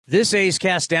This A's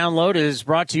Cast download is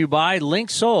brought to you by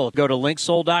LinkSoul. Go to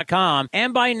linksoul.com,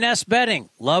 and by Nest Bedding.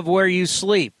 Love where you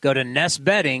sleep. Go to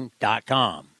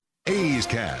nestbedding.com. A's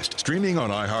Cast, streaming on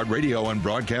iHeartRadio and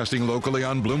broadcasting locally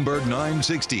on Bloomberg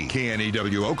 960,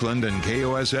 KNEW Oakland, and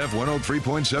KOSF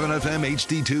 103.7 FM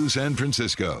HD2 San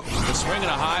Francisco. The swing and a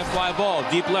high fly ball,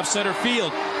 deep left center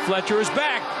field. Fletcher is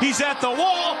back. He's at the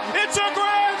wall. It's a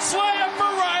grand slam for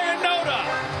Ryan Noda.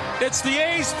 It's the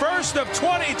A's first of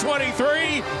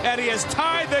 2023, and he has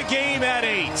tied the game at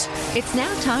 8. It's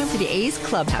now time for the A's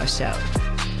Clubhouse Show.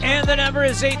 And the number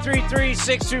is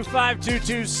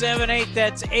 833-625-2278.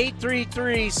 That's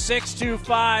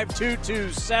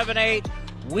 833-625-2278.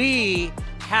 We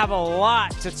have a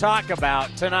lot to talk about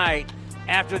tonight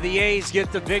after the A's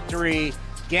get the victory.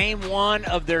 Game 1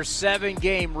 of their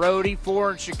 7-game roadie,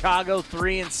 4 in Chicago,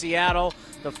 3 in Seattle.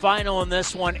 The final in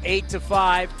this one,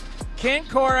 8-5. Ken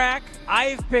Korak,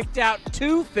 I've picked out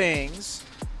 2 things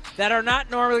that are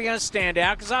not normally going to stand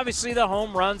out, because obviously the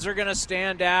home runs are going to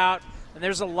stand out, and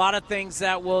there's a lot of things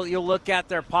that you'll look at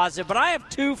that are positive. But I have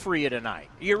 2 for you tonight.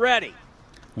 Are you ready?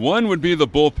 One would be the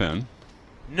bullpen.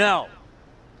 No.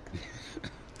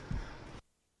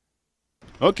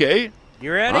 Okay.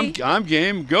 You ready? I'm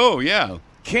game. Go, yeah.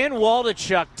 Ken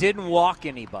Waldachuk didn't walk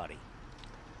anybody.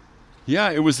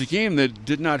 Yeah, it was a game that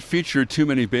did not feature too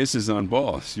many bases on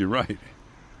balls. You're right.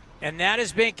 And that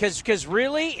has been because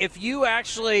really, if you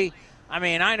actually, I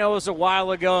mean, I know it was a while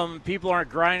ago and people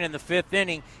aren't grinding in the 5th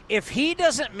inning. If he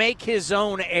doesn't make his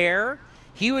own error,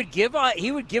 he would give up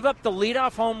the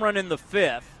leadoff home run in the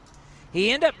 5th.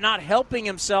 He ended up not helping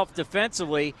himself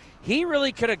defensively. He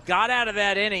really could have got out of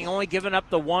that inning, only giving up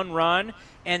the 1 run.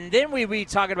 And then we'd be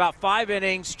talking about 5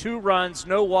 innings, 2 runs,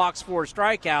 no walks, 4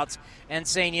 strikeouts, and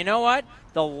saying, you know what?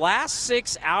 The last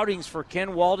 6 outings for Ken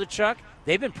Waldachuk,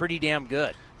 they've been pretty damn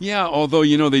good. Yeah, although,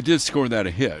 they did score that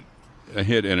a hit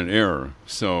and an error.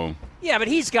 So yeah, but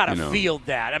he's got to field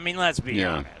that. I mean, let's be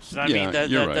honest. I mean,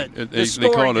 you're right. The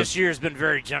scoring this year has been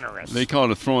very generous. They call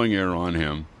it a throwing error on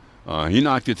him. He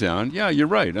knocked it down. Yeah, you're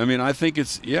right. I mean, I think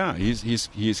he's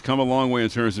come a long way in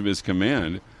terms of his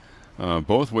command.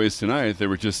 Both ways tonight. There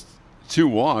were just 2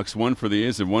 walks, 1 for the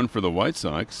A's and 1 for the White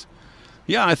Sox.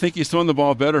 Yeah, I think he's throwing the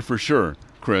ball better for sure,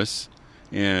 Chris.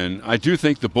 And I do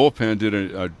think the bullpen did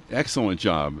an excellent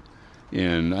job.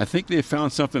 And I think they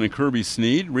found something in Kirby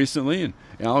Snead recently, and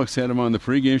Alex had him on the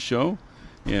pregame show.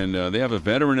 And they have a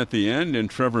veteran at the end, and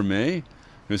Trevor May,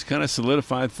 who's kind of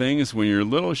solidified things when you're a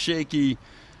little shaky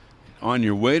on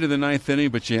your way to the 9th inning,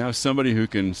 but you have somebody who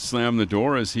can slam the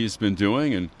door as he's been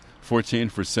doing, and 14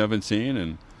 for 17.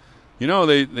 And,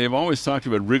 they've always talked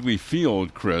about Wrigley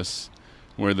Field, Chris,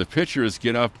 where the pitchers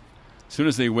get up. As soon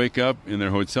as they wake up in their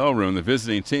hotel room, the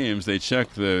visiting teams, they check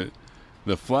the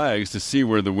flags to see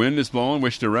where the wind is blowing,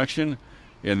 which direction,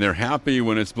 and they're happy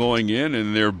when it's blowing in,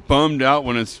 and they're bummed out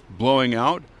when it's blowing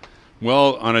out.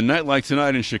 Well, on a night like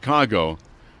tonight in Chicago,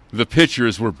 the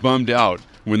pitchers were bummed out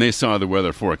when they saw the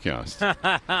weather forecast.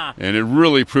 And it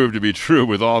really proved to be true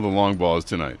with all the long balls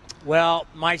tonight. Well,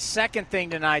 my second thing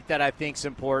tonight that I think is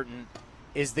important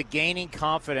is the gaining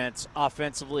confidence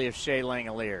offensively of Shea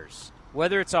Langoliers,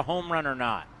 whether it's a home run or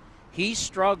not. He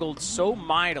struggled so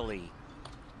mightily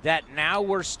that now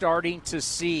we're starting to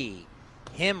see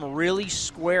him really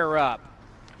square up,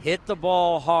 hit the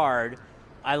ball hard.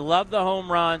 I love the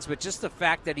home runs, but just the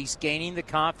fact that he's gaining the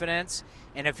confidence.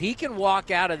 And if he can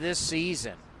walk out of this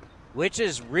season, which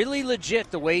is really legit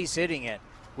the way he's hitting it,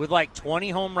 with like 20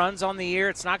 home runs on the year,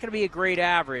 it's not going to be a great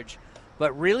average,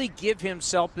 but really give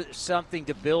himself something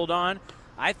to build on.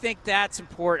 I think that's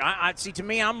important. To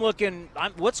me, I'm looking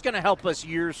what's going to help us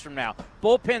years from now.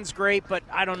 Bullpen's great, but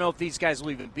I don't know if these guys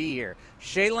will even be here.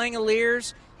 Shea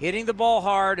Langoliers hitting the ball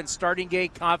hard and starting to gain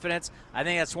confidence, I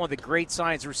think that's one of the great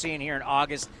signs we're seeing here in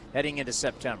August heading into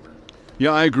September.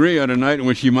 Yeah, I agree. On a night in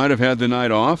which he might have had the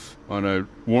night off, on a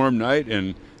warm night,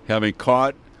 and having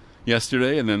caught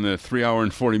yesterday and then the 3-hour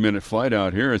and 40-minute flight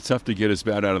out here, it's tough to get his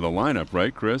bat out of the lineup,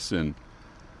 right, Chris? And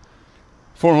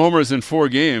 4 homers in 4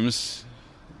 games,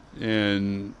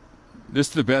 and this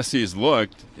is the best he's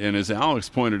looked. And as Alex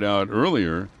pointed out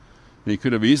earlier, he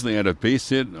could have easily had a base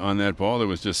hit on that ball that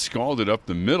was just scalded up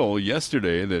the middle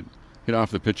yesterday that hit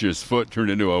off the pitcher's foot, turned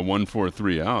into a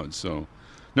 1-4-3 out. So,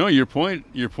 no, your point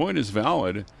is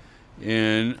valid.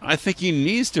 And I think he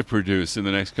needs to produce in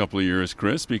the next couple of years,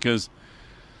 Chris, because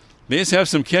they just have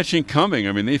some catching coming.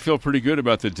 I mean, they feel pretty good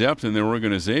about the depth in their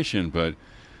organization, but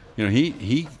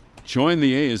he joined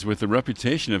the A's with the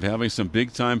reputation of having some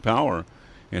big-time power,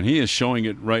 and he is showing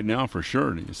it right now for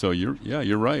sure. So,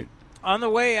 you're right. On the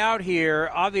way out here,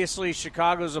 obviously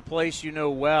Chicago's a place you know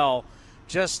well.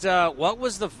 Just what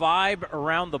was the vibe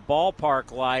around the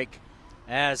ballpark like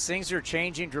as things are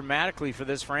changing dramatically for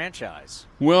this franchise?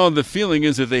 Well, the feeling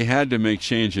is that they had to make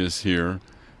changes here.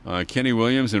 Kenny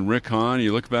Williams and Rick Hahn,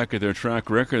 you look back at their track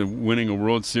record winning a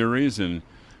World Series, and,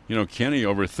 Kenny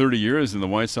over 30 years in the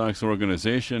White Sox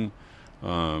organization.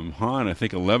 Hahn, I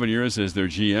think 11 years as their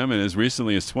GM, and as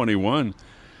recently as 21,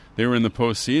 they were in the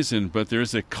postseason. But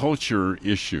there's a culture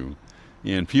issue,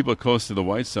 and people close to the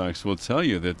White Sox will tell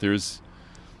you that there's,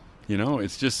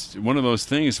 it's just one of those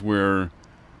things where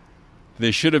they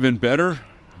should have been better,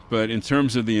 but in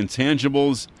terms of the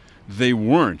intangibles, they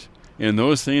weren't. And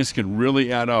those things can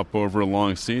really add up over a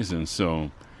long season. So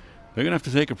they're going to have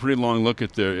to take a pretty long look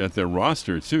at their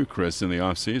roster, too, Chris, in the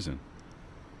offseason.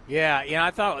 Yeah,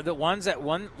 I thought the one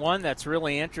that's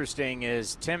really interesting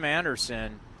is Tim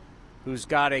Anderson, who's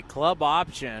got a club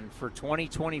option for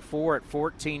 2024 at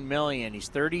 $14 million. He's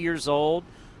 30 years old,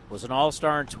 was an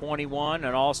All-Star in 21,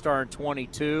 an All-Star in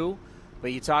 22.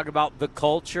 But you talk about the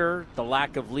culture, the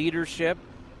lack of leadership.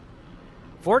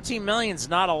 $14 million is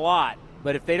not a lot,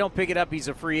 but if they don't pick it up, he's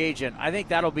a free agent. I think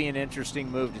that'll be an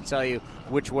interesting move to tell you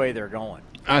which way they're going.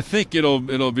 I think it'll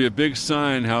be a big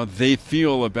sign how they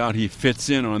feel about he fits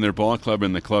in on their ball club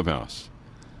in the clubhouse.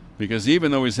 Because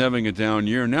even though he's having a down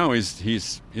year, now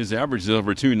his average is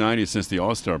over 290 since the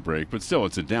All-Star break, but still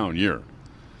it's a down year.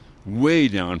 Way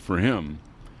down for him.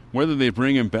 Whether they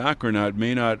bring him back or not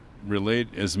may not relate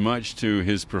as much to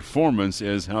his performance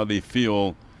as how they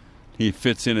feel he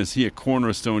fits in. Is he a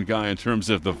cornerstone guy in terms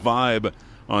of the vibe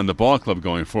on the ball club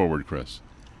going forward, Chris?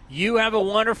 You have a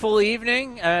wonderful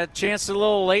evening. A chance to a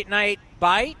little late night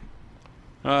bite.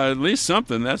 At least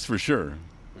something, that's for sure.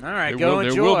 All right, enjoy.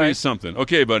 There will be something.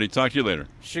 Okay, buddy, talk to you later.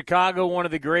 Chicago, one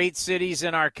of the great cities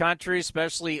in our country,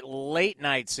 especially late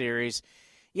night series.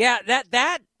 Yeah,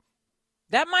 that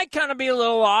might kind of be a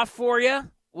little off for you,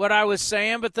 what I was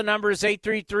saying, but the number is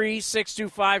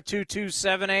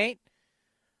 833-625-2278.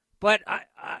 But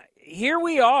here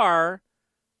we are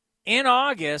in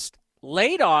August,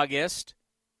 late August,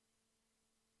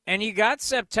 and you got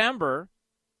September,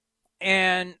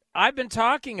 and I've been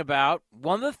talking about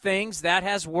one of the things that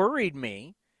has worried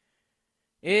me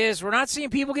is we're not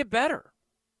seeing people get better.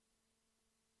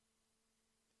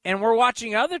 And we're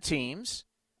watching other teams,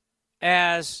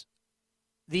 as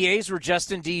the A's were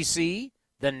just in D.C.,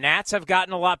 the Nats have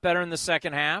gotten a lot better in the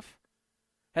second half.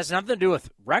 Has nothing to do with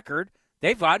record.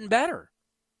 They've gotten better.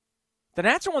 The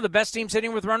Nats are one of the best teams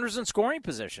hitting with runners in scoring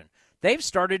position. They've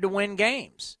started to win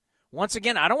games. Once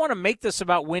again, I don't want to make this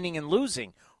about winning and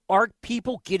losing. Are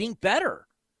people getting better?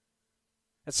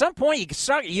 At some point,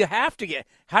 you have to get.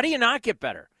 How do you not get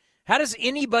better? How does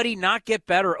anybody not get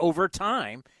better over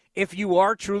time if you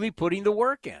are truly putting the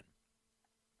work in?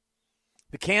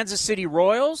 The Kansas City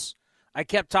Royals, I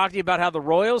kept talking about how the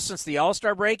Royals, since the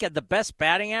All-Star break, had the best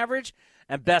batting average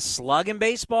and best slug in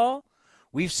baseball.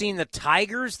 We've seen the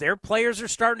Tigers, their players are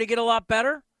starting to get a lot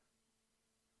better.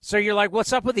 So you're like,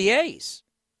 what's up with the A's?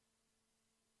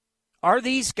 Are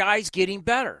these guys getting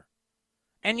better?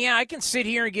 And, yeah, I can sit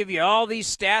here and give you all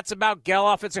these stats about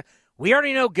Geloff. We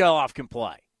already know Geloff can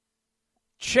play.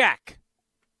 Check.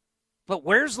 But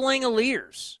where's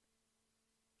Langoliers?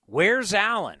 Where's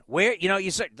Allen?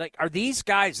 You say, like, are these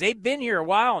guys, they've been here a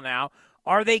while now,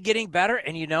 are they getting better?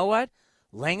 And you know what?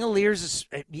 Langoliers,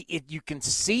 you can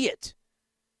see it.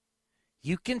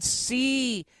 You can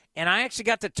see, and I actually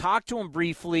got to talk to him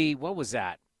briefly. What was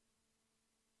that?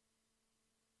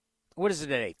 What is it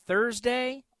today?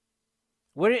 Thursday?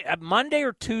 Monday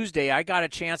or Tuesday, I got a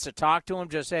chance to talk to him.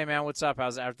 Just, hey, man, what's up?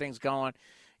 How's everything's going?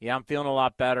 Yeah, I'm feeling a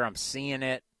lot better. I'm seeing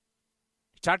it.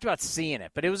 He talked about seeing it,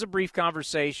 but it was a brief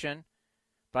conversation.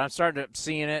 But I'm starting to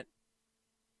seeing it.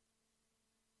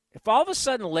 If all of a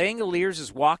sudden Langoliers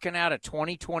is walking out of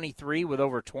 2023 with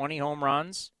over 20 home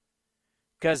runs,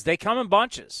 because they come in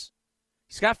bunches.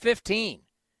 He's got 15,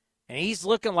 and he's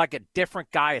looking like a different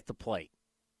guy at the plate.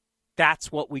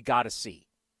 That's what we got to see.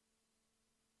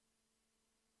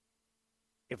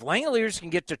 If Langoliers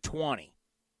can get to 20,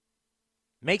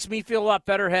 makes me feel a lot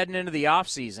better heading into the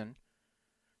offseason.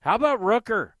 How about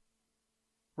Rooker?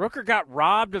 Rooker got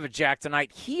robbed of a jack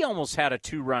tonight. He almost had a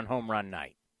 2-run home run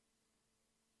night.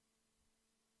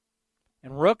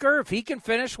 And Rooker, if he can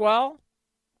finish well,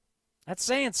 that's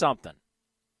saying something.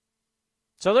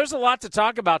 So there's a lot to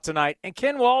talk about tonight. And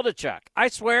Ken Waldachuk, I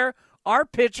swear, our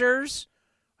pitchers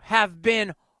have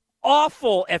been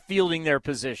awful at fielding their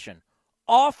position.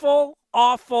 Awful,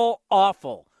 awful,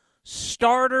 awful.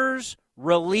 Starters,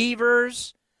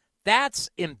 relievers, that's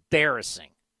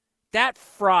embarrassing. That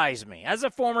fries me. As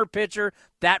a former pitcher,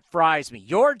 that fries me.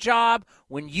 Your job,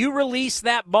 when you release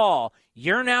that ball,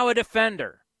 you're now a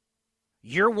defender.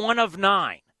 You're 1 of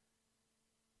 9.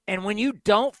 And when you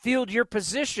don't field your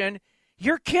position,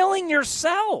 you're killing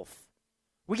yourself.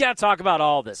 We got to talk about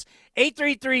all this.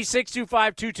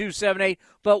 833-625-2278.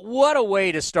 But what a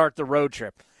way to start the road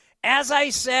trip. As I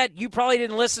said, you probably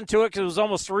didn't listen to it because it was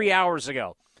almost 3 hours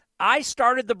ago. I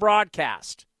started the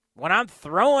broadcast. When I'm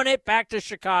throwing it back to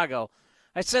Chicago,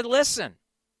 I said, listen,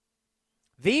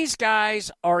 these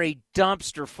guys are a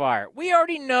dumpster fire. We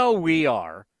already know we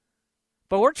are,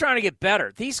 but we're trying to get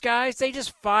better. These guys, they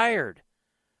just fired.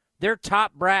 They're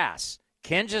top brass.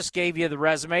 Ken just gave you the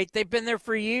resume. They've been there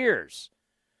for years.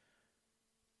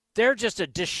 They're just a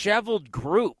disheveled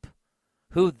group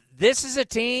who this is a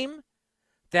team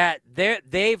that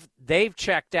they've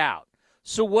checked out.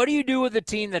 So what do you do with a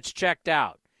team that's checked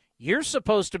out? You're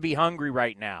supposed to be hungry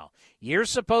right now. You're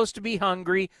supposed to be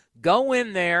hungry. Go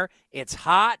in there. It's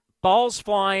hot. Balls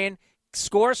flying.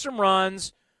 Score some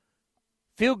runs.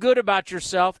 Feel good about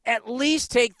yourself. At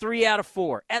least take 3 out of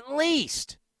 4. At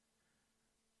least.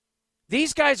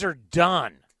 These guys are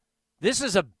done. This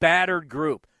is a battered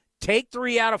group. Take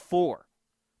 3 out of 4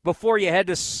 before you head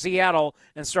to Seattle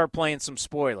and start playing some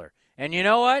spoiler. And you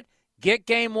know what? Get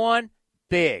game 1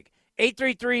 big.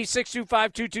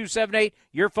 833-625-2278.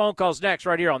 Your phone call's next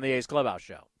right here on the A's Clubhouse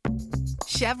Show.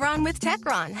 Chevron with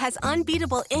Techron has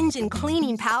unbeatable engine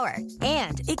cleaning power,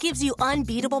 and it gives you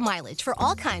unbeatable mileage for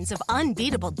all kinds of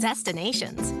unbeatable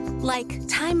destinations. Like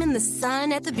time in the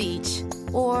sun at the beach,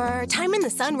 or time in the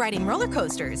sun riding roller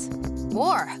coasters,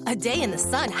 or a day in the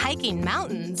sun hiking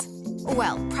mountains.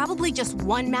 Well, probably just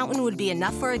one mountain would be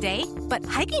enough for a day, but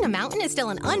hiking a mountain is still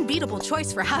an unbeatable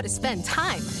choice for how to spend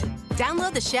time.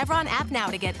 Download the Chevron app now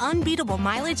to get unbeatable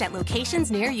mileage at locations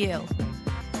near you.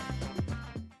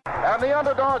 And the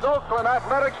underdogs, Oakland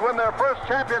Athletics, win their first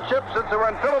championship since they were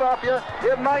in Philadelphia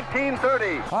in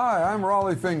 1930. Hi, I'm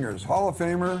Raleigh Fingers, Hall of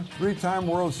Famer, 3-time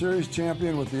World Series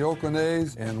champion with the Oakland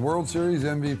A's, and World Series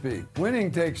MVP.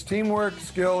 Winning takes teamwork,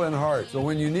 skill, and heart. So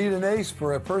when you need an ace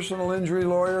for a personal injury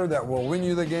lawyer that will win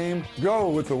you the game, go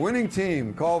with the winning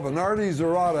team. Call Venardi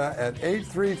Zerata at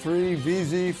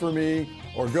 833-VZ-FOR-ME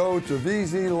or go to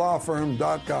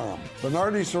vzlawfirm.com.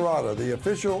 Venardi Zerata, the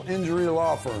official injury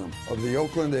law firm of the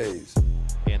Oakland A's.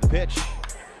 And the pitch,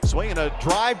 swinging a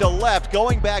drive to left,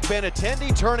 going back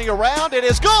Benintendi, turning around, it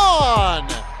is gone!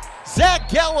 Zach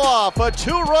Geloff, a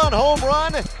 2-run home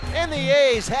run, and the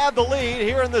A's have the lead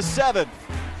here in the 7th.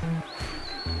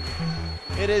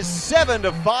 It is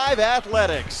 7-5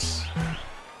 Athletics.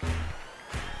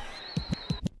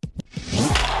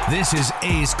 This is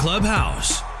A's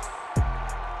Clubhouse.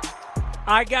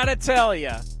 I gotta tell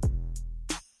you,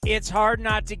 it's hard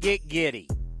not to get giddy.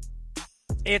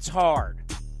 It's hard.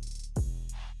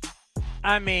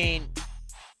 I mean,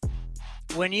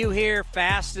 when you hear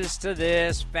fastest to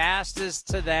this, fastest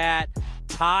to that,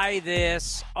 tie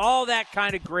this, all that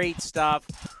kind of great stuff,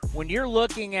 when you're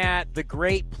looking at the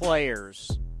great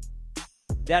players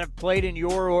that have played in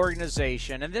your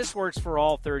organization, and this works for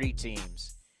all 30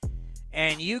 teams,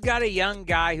 and you got a young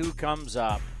guy who comes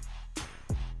up,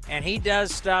 and he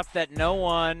does stuff that no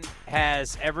one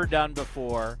has ever done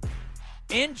before,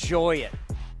 enjoy it.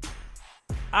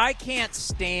 I can't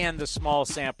stand the small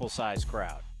sample size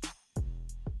crowd.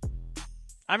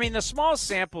 I mean, the small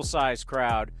sample size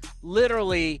crowd,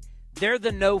 literally, they're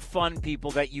the no fun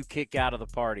people that you kick out of the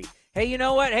party. Hey, you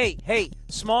know what? Hey,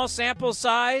 small sample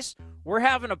size, we're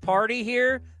having a party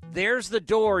here. There's the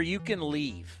door. You can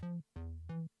leave.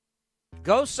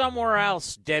 Go somewhere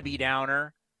else, Debbie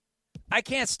Downer. I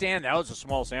can't stand that. That was a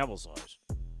small sample size.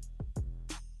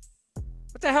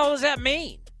 What the hell does that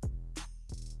mean?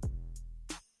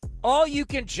 All you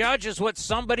can judge is what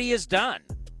somebody has done.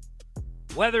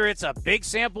 Whether it's a big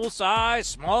sample size,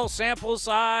 small sample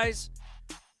size,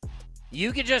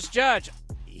 you can just judge.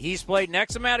 He's played an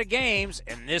X amount of games,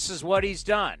 and this is what he's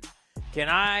done. Can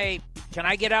I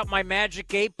get out my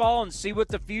magic 8 ball and see what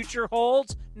the future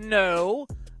holds? No.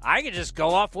 I can just go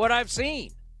off what I've seen.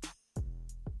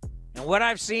 And what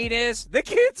I've seen is the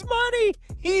kid's money.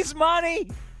 He's money.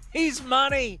 He's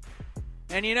money.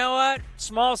 And you know what?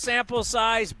 Small sample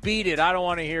size, beat it. I don't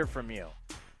want to hear from you.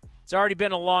 It's already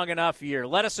been a long enough year.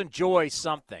 Let us enjoy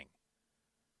something.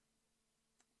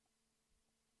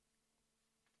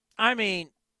 I mean,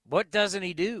 what doesn't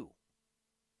he do?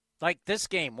 Like this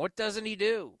game, what doesn't he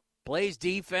do? Plays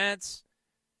defense,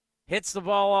 hits the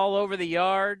ball all over the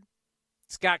yard.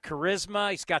 He's got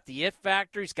charisma. He's got the it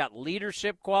factor. He's got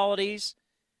leadership qualities.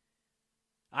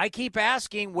 I keep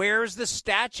asking, where's the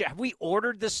statue? Have we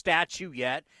ordered the statue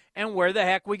yet? And where the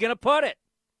heck are we going to put it?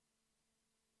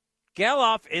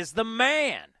 Geloff is the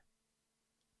man.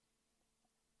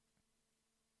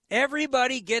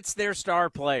 Everybody gets their star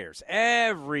players.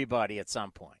 Everybody at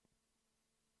some point.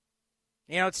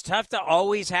 You know, it's tough to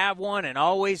always have one and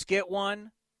always get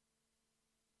one.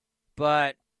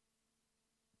 But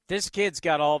this kid's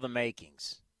got all the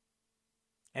makings.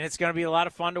 And it's going to be a lot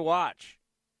of fun to watch.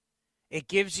 It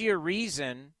gives you a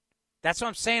reason. That's what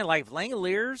I'm saying. Like, if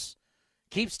Langoliers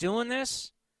keeps doing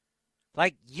this,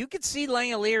 like, you could see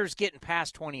Langoliers getting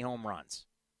past 20 home runs.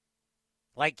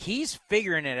 Like, he's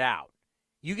figuring it out.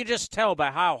 You can just tell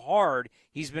by how hard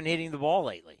he's been hitting the ball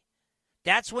lately.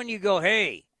 That's when you go,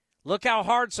 hey, look how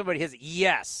hard somebody hits it.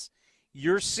 Yes,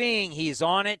 you're seeing he's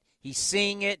on it. He's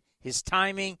seeing it, his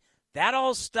timing. That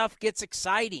all stuff gets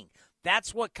exciting.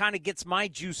 That's what kind of gets my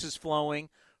juices flowing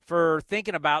for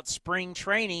thinking about spring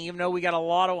training, even though we got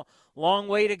a long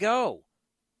way to go.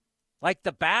 Like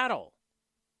the battle.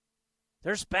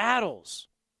 There's battles.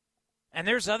 And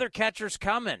there's other catchers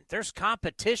coming. There's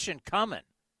competition coming.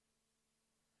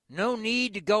 No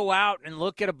need to go out and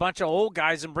look at a bunch of old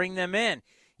guys and bring them in.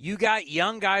 You got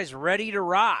young guys ready to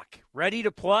rock, ready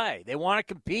to play. They want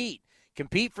to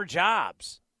compete for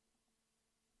jobs.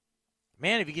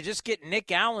 Man, if you could just get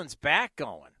Nick Allen's back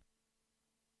going.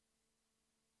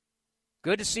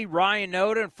 Good to see Ryan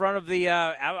Noda in front of the,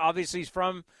 obviously he's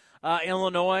from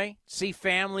Illinois. See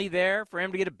family there for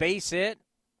him to get a base hit.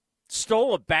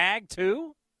 Stole a bag,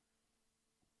 too.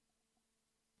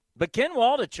 But Ken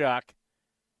Waldichuk,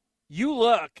 you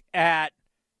look at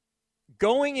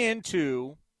going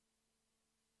into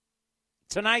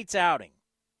tonight's outing.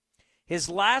 His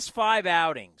last 5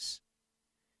 outings,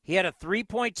 he had a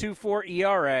 3.24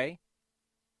 ERA.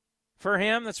 For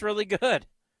him, that's really good.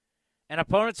 And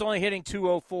opponent's only hitting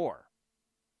 204.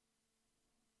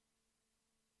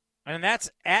 And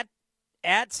that's at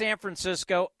San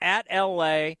Francisco, at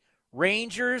L.A.,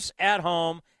 Rangers at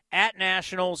home, at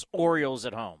Nationals, Orioles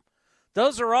at home.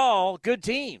 Those are all good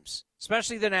teams,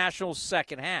 especially the Nationals'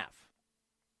 second half.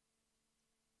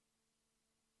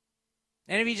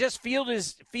 And if he just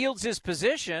fields his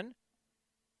position,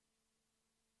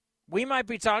 we might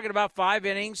be talking about 5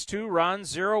 innings, 2 runs,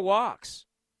 0 walks.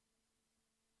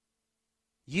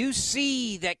 You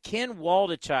see that Ken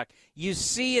Waldichuk, you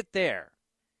see it there.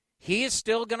 He is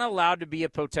still going to allow to be a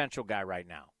potential guy right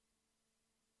now.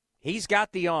 He's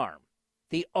got the arm.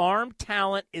 The arm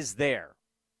talent is there.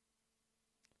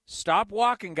 Stop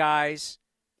walking, guys.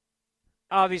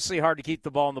 Obviously hard to keep the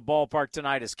ball in the ballpark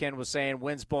tonight, as Ken was saying.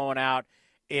 Wind's blowing out.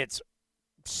 It's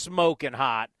smoking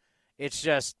hot. It's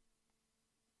just,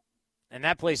 and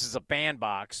that place is a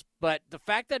bandbox. But the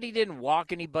fact that he didn't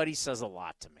walk anybody says a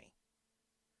lot to me.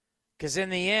 Because in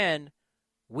the end,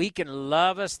 we can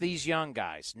love us these young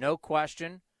guys, no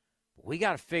question. But we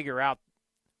got to figure out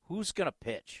who's going to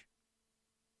pitch.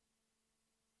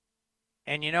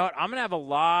 And you know what? I'm going to have a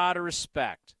lot of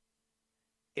respect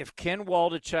if Ken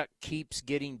Waldichuk keeps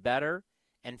getting better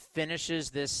and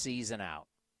finishes this season out.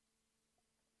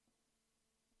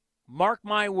 Mark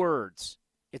my words,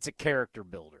 it's a character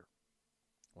builder.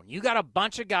 When you got a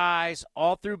bunch of guys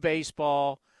all through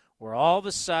baseball where all of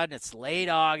a sudden it's late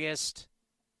August,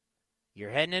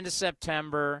 you're heading into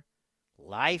September,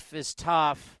 life is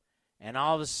tough, and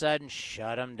all of a sudden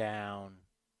shut them down.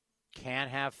 Can't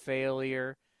have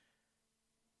failure.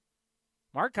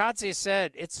 Mark Kotze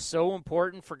said it's so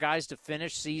important for guys to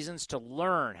finish seasons, to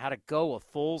learn how to go a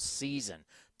full season,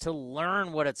 to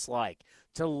learn what it's like,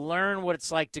 to learn what it's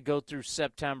like to go through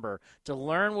September, to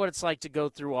learn what it's like to go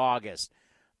through August.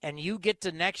 And you get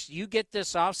this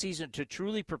offseason to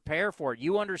truly prepare for it.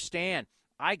 You understand,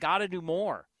 I got to do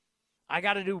more. I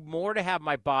got to do more to have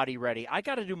my body ready. I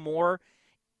got to do more,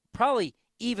 probably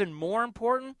even more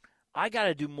important, I got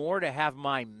to do more to have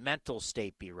my mental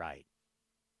state be right.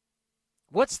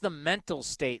 What's the mental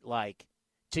state like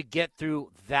to get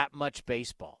through that much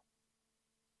baseball?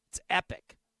 It's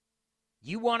epic.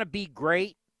 You want to be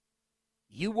great.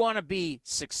 You want to be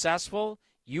successful.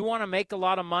 You want to make a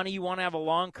lot of money. You want to have a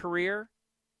long career.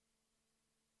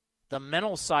 The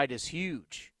mental side is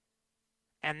huge.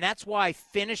 And that's why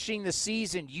finishing the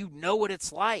season, you know what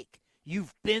it's like.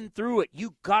 You've been through it.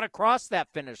 You got to cross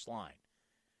that finish line.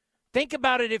 Think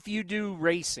about it if you do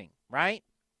racing, right?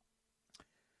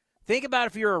 Think about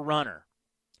if you're a runner.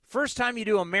 First time you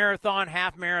do a marathon,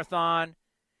 half marathon,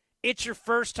 it's your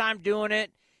first time doing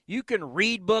it. You can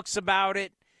read books about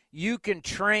it. You can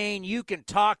train. You can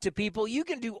talk to people. You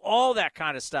can do all that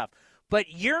kind of stuff. But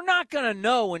you're not going to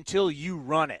know until you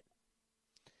run it.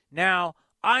 Now,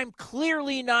 I'm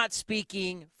clearly not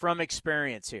speaking from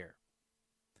experience here.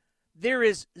 There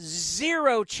is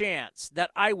 0 chance that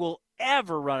I will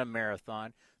ever run a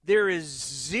marathon. There is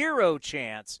 0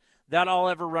 chance that I'll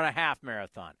ever run a half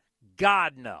marathon.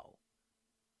 God, no.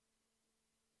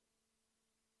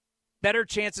 better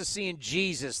chance of seeing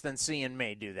Jesus than seeing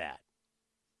me do that.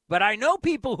 But I know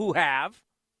people who have,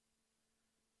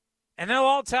 and they'll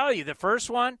all tell you the first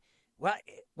one,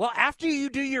 well, after you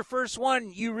do your first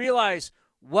one, you realize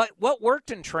what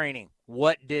worked in training,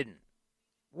 what didn't.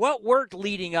 What worked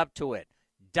leading up to it?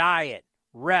 Diet,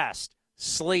 rest,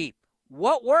 sleep.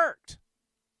 What worked?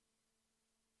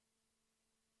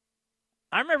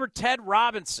 I remember Ted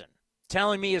Robinson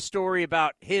telling me a story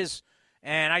about his,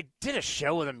 and I did a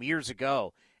show with him years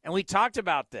ago, and we talked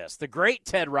about this. The great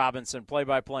Ted Robinson,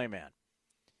 play-by-play man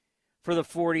for the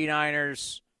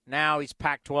 49ers. Now he's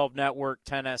Pac-12 Network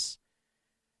tennis.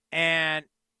 And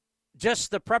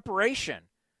just the preparation,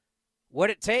 what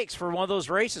it takes for one of those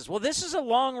races. Well, this is a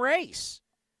long race.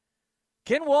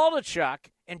 Ken Waldachuk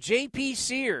and J.P.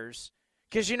 Sears,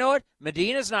 because you know what?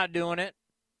 Medina's not doing it.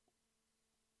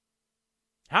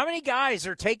 How many guys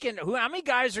are how many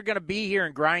guys are going to be here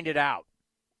and grind it out?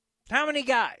 How many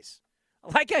guys?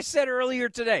 Like I said earlier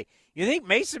today, you think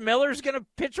Mason Miller is going to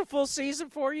pitch a full season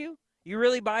for you? You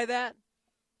really buy that?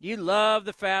 You love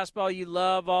the fastball. You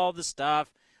love all the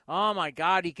stuff. Oh, my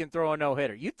God, he can throw a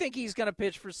no-hitter. You think he's going to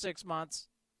pitch for 6 months?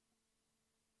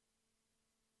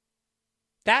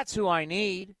 That's who I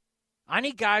need. I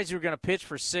need guys who are going to pitch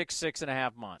for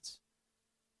 6.5 months.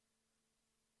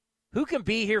 Who can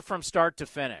be here from start to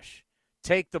finish?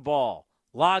 Take the ball,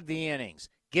 log the innings,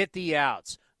 get the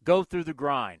outs, go through the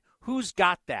grind. Who's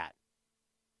got that?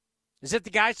 Is it the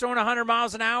guys throwing 100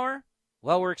 miles an hour?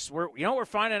 Well, we're you know what we're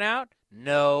finding out?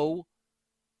 No.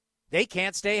 They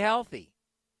can't stay healthy.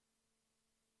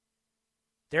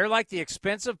 They're like the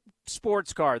expensive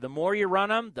sports car. The more you run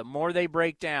them, the more they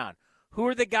break down. Who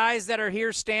are the guys that are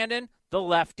here standing? The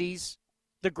lefties,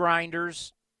 the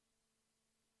grinders.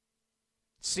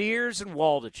 Sears and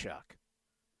Waldachuk.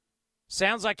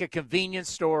 Sounds like a convenience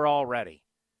store already.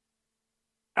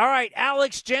 All right,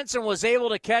 Alex Jensen was able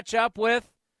to catch up with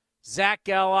Zach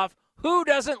Geloff. Who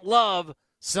doesn't love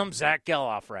some Zach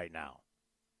Geloff right now?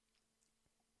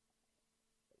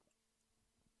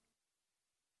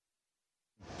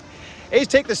 A's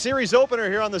take the series opener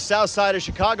here on the south side of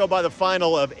Chicago by the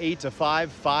final of 8-5.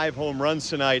 5 home runs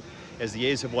tonight as the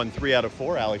A's have won 3 out of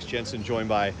 4. Alex Jensen joined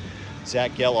by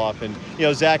Zach Geloff. And,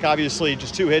 Zach, obviously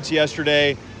just 2 hits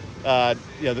yesterday.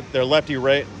 Their lefty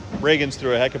Reagan's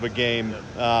threw a heck of a game.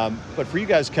 But for you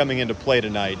guys coming into play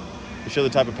tonight, to show the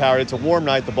type of power, it's a warm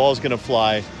night, the ball's going to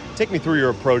fly. Take me through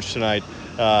your approach tonight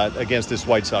against this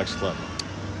White Sox club.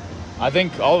 I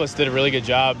think all of us did a really good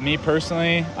job. Me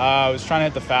personally, I was trying to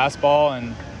hit the fastball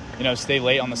and, stay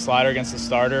late on the slider against the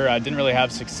starter. I didn't really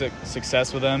have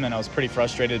success with him, and I was pretty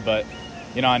frustrated, but,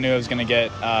 I knew I was going to get,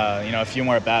 a few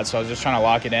more at-bats, so I was just trying to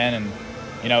lock it in, and,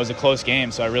 it was a close game,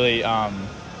 so I really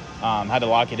had to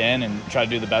lock it in and try to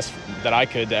do the best that I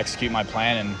could to execute my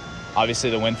plan, and obviously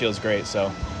the win feels great,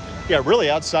 so. Yeah, really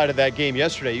outside of that game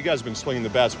yesterday, you guys have been swinging the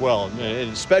bats well,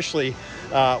 and especially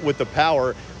with the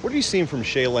power. What have you seen from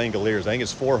Shea Langoliers? I think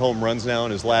it's 4 home runs now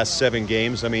in his last 7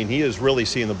 games. I mean, he is really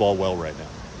seeing the ball well right now.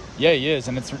 Yeah, he is,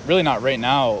 and it's really not right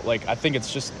now. Like, I think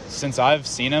it's just since I've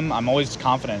seen him, I'm always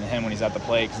confident in him when he's at the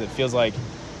plate because it feels like,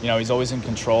 he's always in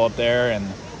control up there, and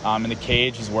in the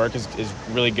cage, his work is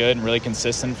really good and really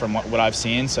consistent from what I've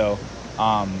seen. So,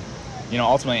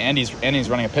 ultimately, Andy's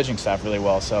running a pitching staff really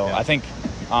well. So yeah. I think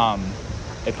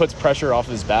it puts pressure off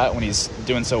of his bat when he's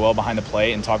doing so well behind the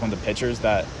plate and talking with the pitchers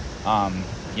that,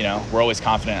 we're always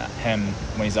confident in him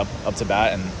when he's up to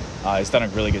bat, and he's done a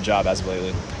really good job as of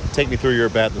lately. Take me through your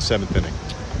bat in the 7th inning.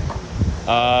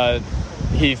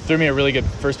 He threw me a really good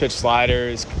first pitch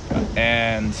sliders,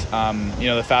 and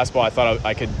the fastball. I thought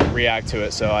I could react to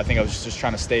it, so I think I was just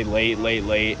trying to stay late,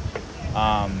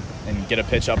 and get a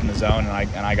pitch up in the zone,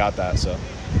 and I got that. So,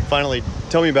 finally,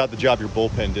 tell me about the job your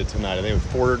bullpen did tonight. I think it was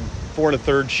 4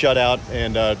 1/3 shutout,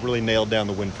 and really nailed down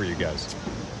the win for you guys.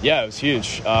 Yeah, it was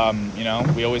huge.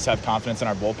 We always have confidence in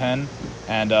our bullpen,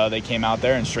 and they came out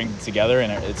there and stringed it together,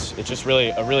 and it's just really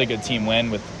a really good team win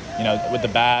with the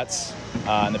bats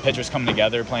and the pitchers coming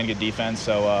together, playing good defense.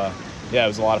 So it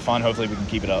was a lot of fun. Hopefully we can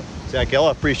keep it up. Zach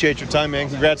Geloff, appreciate your time, man.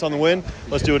 Congrats on the win.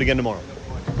 Let's do it again tomorrow.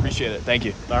 Appreciate it. Thank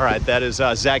you. All right, that is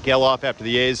Zach Geloff after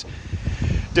the A's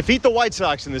defeat the White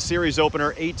Sox in the series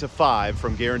opener 8-5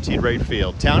 from Guaranteed Rate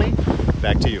Field. Townie,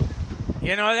 back to you.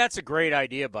 That's a great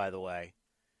idea, by the way.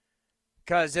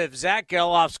 Because if Zach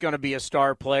Geloff's going to be a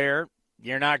star player,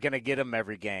 you're not going to get him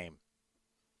every game.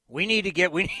 We need to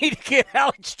get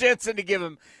Alex Jensen to give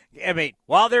him.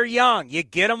 While they're young, you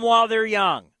get them while they're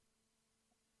young.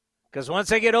 Because once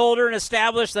they get older and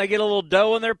established, they get a little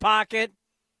dough in their pocket.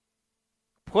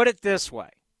 Put it this way.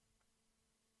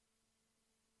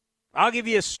 I'll give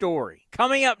you a story.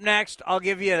 Coming up next, I'll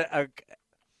give you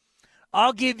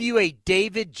I'll give you a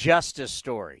David Justice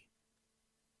story.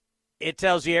 It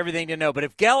tells you everything to know. But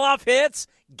if Geloff hits,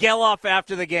 Geloff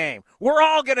after the game. We're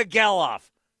all going to Geloff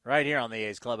right here on the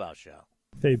A's Clubhouse Show.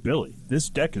 Hey, Billy, this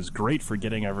deck is great for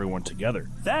getting everyone together.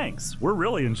 Thanks. We're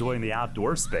really enjoying the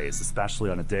outdoor space,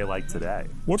 especially on a day like today.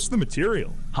 What's the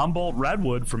material? Humboldt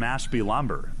Redwood from Ashby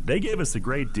Lumber. They gave us a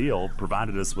great deal,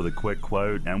 provided us with a quick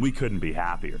quote, and we couldn't be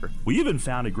happier. We even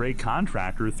found a great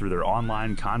contractor through their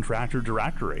online contractor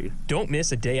directory. Don't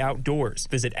miss a day outdoors.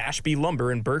 Visit Ashby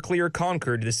Lumber in Berkeley or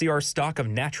Concord to see our stock of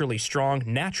naturally strong,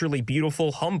 naturally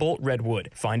beautiful Humboldt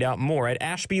Redwood. Find out more at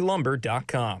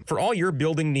ashbylumber.com for all your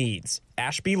building needs.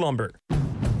 Ashby Lumber.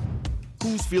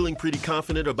 Who's feeling pretty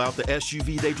confident about the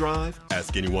SUV they drive?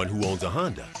 Ask anyone who owns a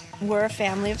Honda. We're a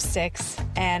family of 6,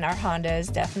 and our Honda is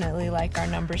definitely like our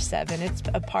number 7. It's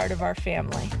a part of our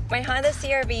family. My Honda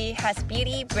CR-V has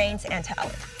beauty, brains, and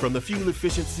talent. From the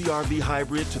fuel-efficient CR-V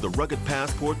hybrid to the rugged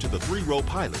Passport to the 3-row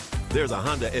Pilot, there's a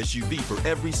Honda SUV for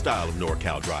every style of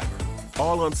NorCal driver.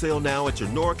 All on sale now at your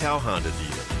NorCal Honda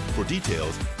dealer. For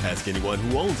details, ask anyone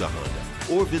who owns a Honda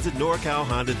or visit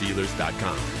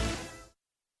NorCalHondaDealers.com.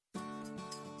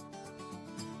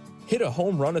 Hit a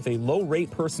home run with a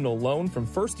low-rate personal loan from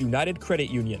First United Credit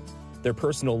Union. Their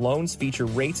personal loans feature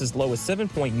rates as low as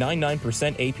 7.99%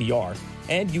 APR,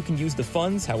 and you can use the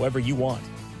funds however you want.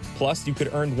 Plus, you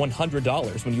could earn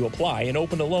 $100 when you apply and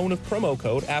open a loan with promo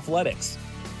code ATHLETICS.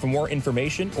 For more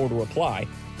information or to apply,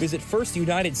 visit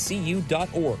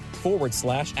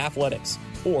firstunitedcu.org/athletics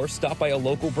or stop by a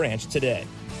local branch today.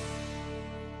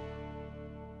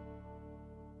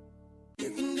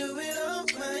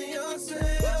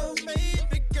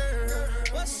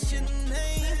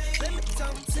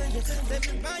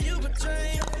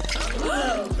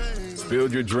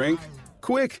 Spilled your drink?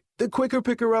 Quick, the quicker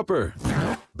picker-upper.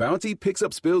 Bounty picks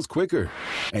up spills quicker,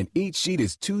 and each sheet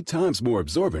is 2 times more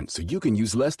absorbent, so you can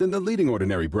use less than the leading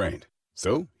ordinary brand.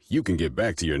 So you can get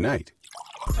back to your night.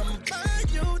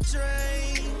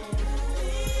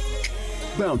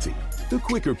 Bounty, the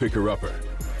quicker picker-upper.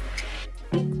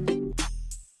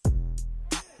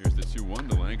 Here's the 2-1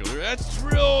 to Langler. That's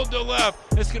drilled to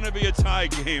left. It's going to be a tie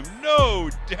game, no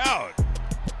doubt.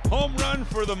 Home run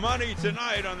for the money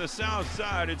tonight on the south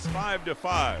side. It's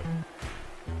 5-5.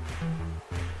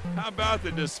 How about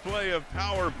the display of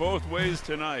power both ways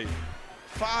tonight?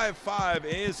 5-5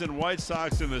 A's and White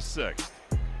Sox in the 6th.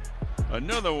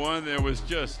 Another one that was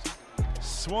just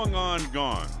swung on,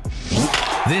 gone.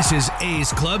 This is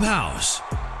A's Clubhouse.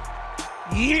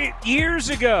 Years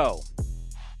ago,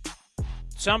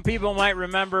 some people might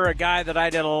remember a guy that I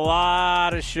did a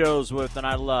lot of shows with and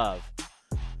I love.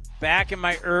 Back in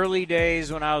my early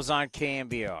days when I was on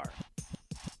KMBR.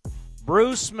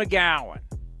 Bruce McGowan.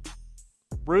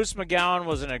 Bruce McGowan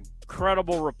was an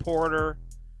incredible reporter.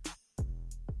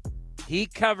 He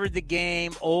covered the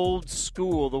game old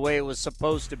school, the way it was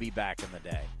supposed to be back in the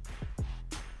day.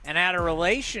 And had a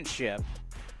relationship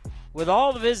with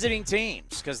all the visiting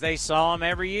teams because they saw him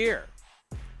every year.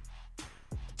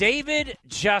 David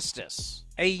Justice,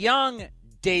 a young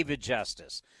David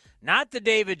Justice. Not the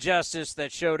David Justice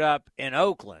that showed up in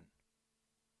Oakland.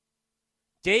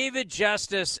 David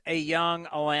Justice, a young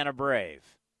Atlanta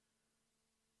Brave,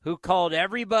 who called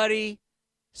everybody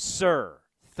sir.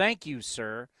 Thank you,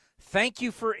 sir. Thank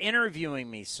you for interviewing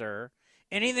me, sir.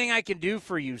 Anything I can do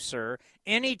for you, sir.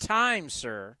 Anytime,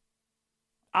 sir.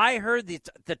 I heard the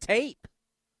tape.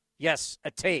 Yes, a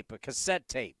tape, a cassette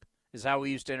tape is how we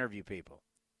used to interview people.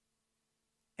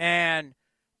 And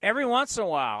every once in a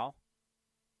while,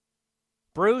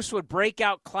 Bruce would break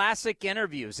out classic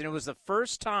interviews, and it was the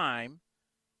first time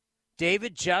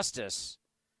David Justice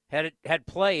had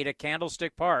played at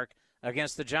Candlestick Park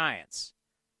against the Giants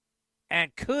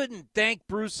and couldn't thank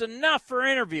Bruce enough for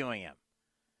interviewing him.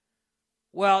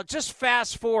 Well, just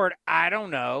fast forward, I don't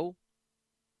know,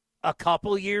 a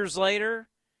couple years later,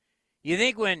 you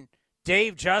think when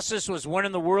Dave Justice was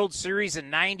winning the World Series in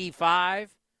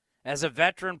 '95 as a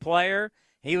veteran player,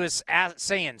 he was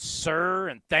saying sir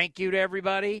and thank you to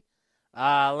everybody?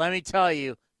 Let me tell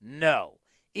you, no.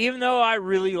 Even though I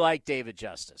really like David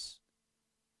Justice.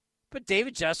 But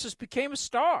David Justice became a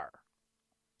star.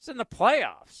 He's in the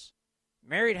playoffs.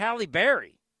 Married Halle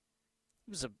Berry.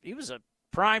 He was a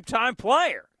primetime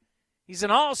player. He's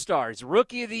an all-star. He's a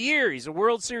Rookie of the Year. He's a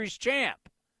World Series champ.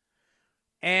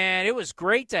 And it was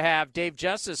great to have Dave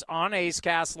Justice on A's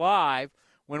Cast Live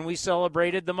when we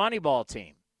celebrated the Moneyball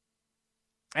team.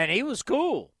 And he was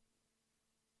cool,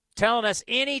 telling us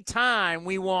anytime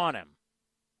we want him.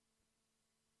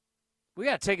 We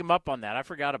got to take him up on that. I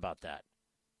forgot about that.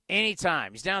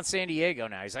 Anytime. He's down in San Diego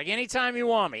now. He's like, anytime you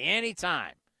want me,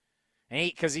 anytime. And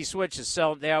because he switches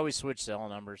cell, they always switch cell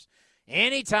numbers.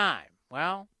 Anytime.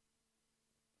 Well,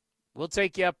 we'll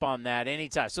take you up on that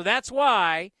anytime. So that's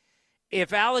why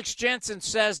if Alex Jensen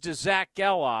says to Zach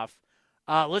Geloff,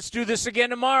 let's do this again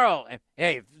tomorrow.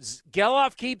 Hey, if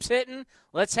Geloff keeps hitting,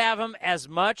 let's have him as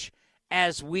much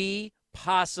as we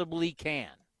possibly can.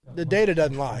 The data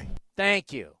doesn't lie.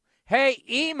 Thank you. Hey,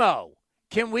 Emo,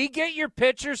 can we get your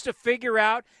pitchers to figure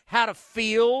out how to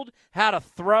field, how to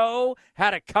throw,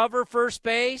 how to cover first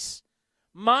base?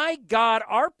 My God,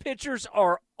 our pitchers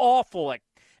are awful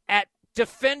at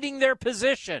defending their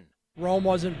position. Rome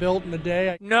wasn't built in a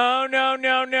day. No,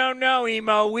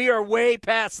 Emo. We are way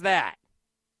past that.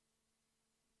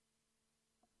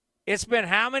 It's been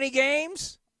how many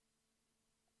games?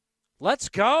 Let's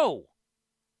go.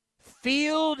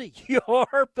 Field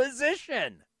your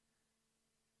position.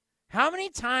 How many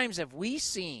times have we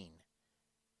seen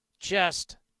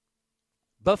just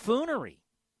buffoonery?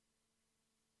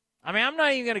 I mean, I'm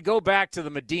not even going to go back to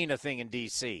the Medina thing in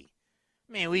D.C.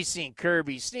 I mean, we've seen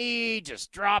Kirby Snead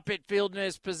just drop it, fielding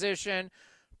his position.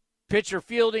 Pitcher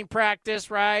fielding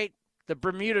practice, right? The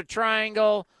Bermuda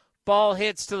Triangle, ball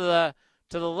hits to the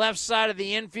left side of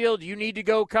the infield. You need to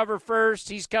go cover first.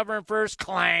 He's covering first.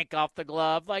 Clank off the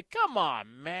glove. Like, come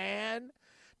on, man.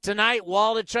 Tonight,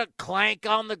 Waldachuk clank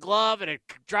on the glove, and it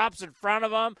drops in front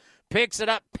of him, picks it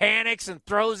up, panics, and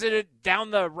throws it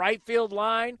down the right field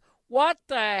line. What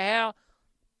the hell?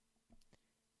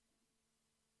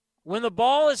 When the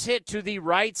ball is hit to the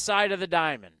right side of the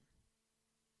diamond,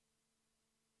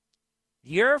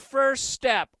 your first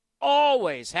step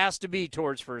always has to be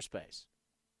towards first base.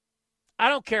 I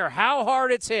don't care how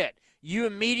hard it's hit. Your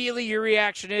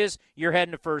reaction is you're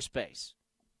heading to first base.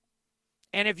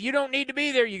 And if you don't need to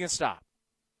be there, you can stop.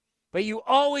 But you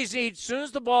always need, as soon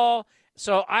as the ball,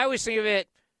 so I always think of it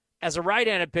as a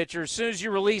right-handed pitcher, as soon as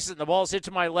you release it and the ball's hit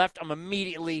to my left, I'm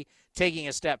immediately taking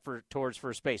a step towards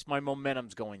first base. My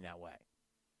momentum's going that way.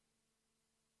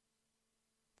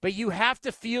 But you have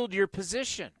to field your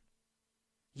position.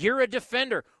 You're a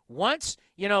defender. Once,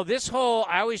 this whole,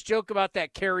 I always joke about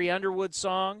that Carrie Underwood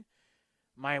song.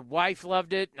 My wife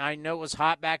loved it. I know it was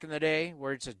hot back in the day,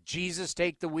 where it's a Jesus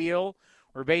Take the Wheel,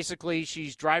 where basically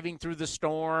she's driving through the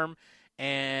storm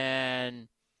and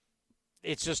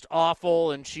it's just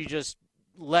awful, and she just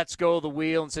lets go of the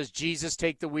wheel and says, Jesus,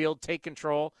 take the wheel, take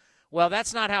control. Well,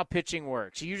 that's not how pitching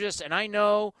works. And I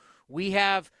know we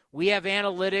have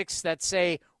analytics that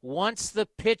say once the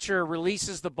pitcher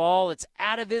releases the ball, it's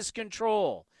out of his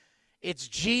control. It's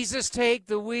Jesus, take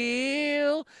the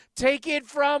wheel, take it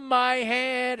from my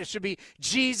hand. It should be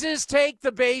Jesus, take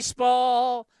the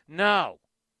baseball. No.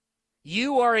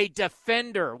 You are a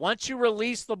defender. Once you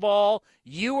release the ball,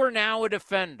 you are now a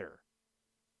defender.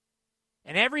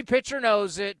 And every pitcher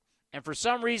knows it. And for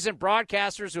some reason,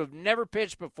 broadcasters who have never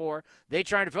pitched before, they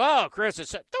try to, Chris,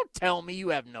 don't tell me you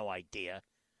have no idea.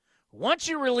 Once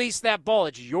you release that ball,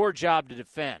 it's your job to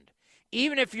defend.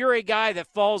 Even if you're a guy that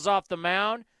falls off the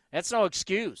mound, that's no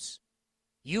excuse.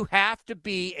 You have to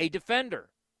be a defender.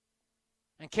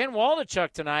 And Ken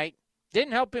Waldachuk tonight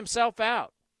didn't help himself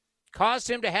out. Caused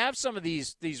him to have some of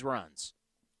these runs.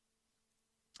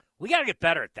 We got to get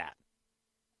better at that.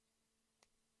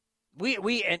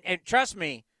 And trust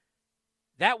me,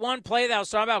 that one play that I was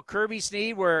talking about, Kirby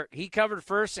Snead, where he covered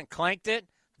first and clanked it,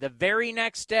 the very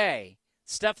next day,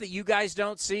 stuff that you guys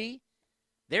don't see,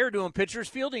 they were doing pitchers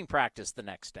fielding practice the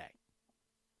next day.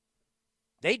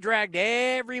 They dragged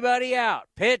everybody out.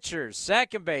 Pitchers,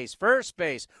 second base, first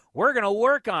base. We're going to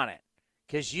work on it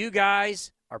because you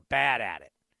guys are bad at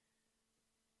it.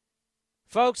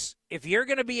 Folks, if you're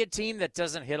going to be a team that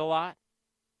doesn't hit a lot,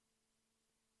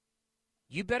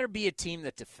 you better be a team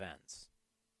that defends.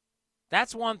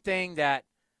 That's one thing that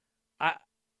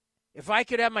if I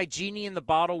could have my genie in the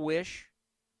bottle wish,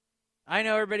 I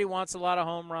know everybody wants a lot of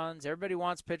home runs. Everybody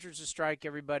wants pitchers to strike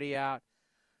everybody out.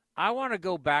 I want to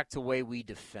go back to the way we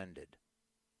defended.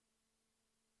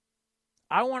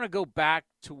 I want to go back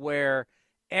to where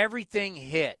everything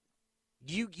hit.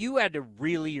 You had to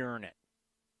really earn it.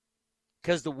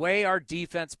 Because the way our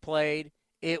defense played,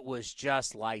 it was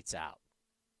just lights out.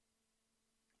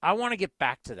 I want to get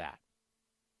back to that.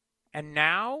 And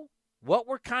now, what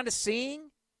we're kind of seeing,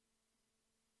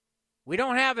 we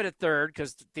don't have it at third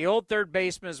because the old third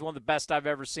baseman is one of the best I've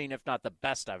ever seen, if not the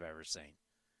best I've ever seen.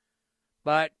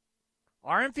 But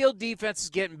our infield defense is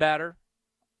getting better.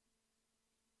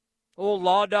 Old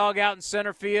Law Dog out in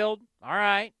center field. All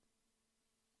right.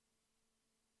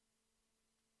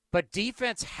 But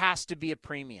defense has to be a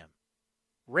premium.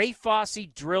 Ray Fosse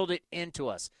drilled it into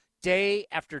us day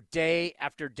after day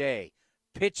after day.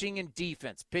 Pitching and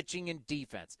defense, pitching and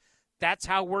defense. that's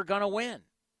how we're going to win.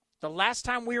 The last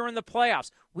time we were in the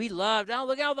playoffs, we loved,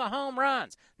 look at all the home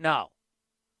runs. No.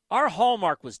 Our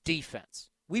hallmark was defense.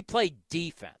 We played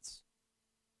defense.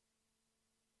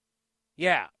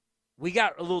 Yeah, we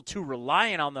got a little too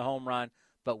reliant on the home run,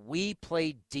 but we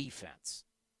played defense.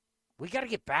 We got to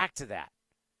get back to that.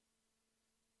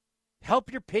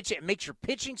 Help your pitch. It makes your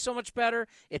pitching so much better.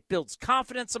 It builds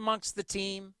confidence amongst the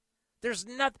team. There's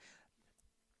nothing.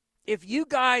 If you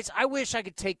guys, I wish I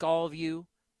could take all of you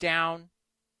down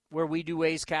where we do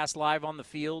A's Cast live on the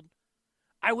field.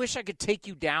 I wish I could take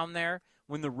you down there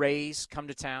when the Rays come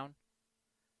to town.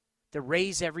 The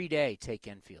Rays every day take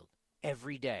infield.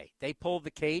 Every day. They pull the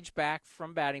cage back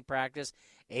from batting practice.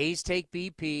 A's take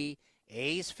BP.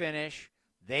 A's finish.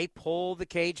 They pull the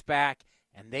cage back,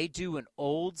 and they do an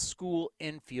old school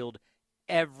infield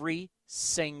every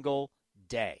single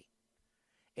day.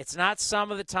 It's not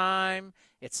some of the time.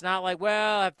 It's not like,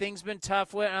 well, have things been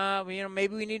tough?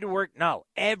 Maybe we need to work. No,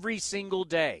 every single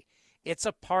day. It's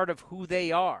a part of who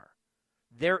they are.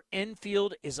 Their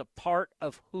infield is a part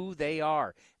of who they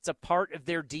are. It's a part of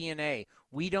their DNA.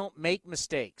 We don't make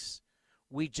mistakes.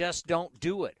 We just don't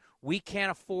do it. We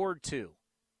can't afford to.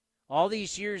 All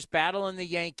these years battling the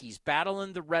Yankees,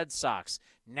 battling the Red Sox.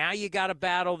 Now you got to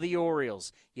battle the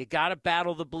Orioles. You got to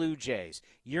battle the Blue Jays.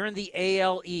 You're in the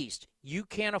AL East. You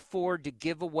can't afford to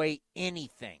give away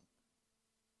anything.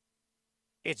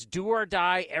 It's do or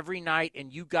die every night,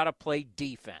 and you got to play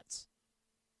defense.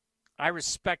 I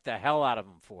respect the hell out of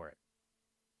them for it.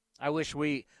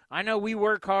 I know we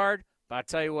work hard, but I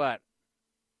tell you what,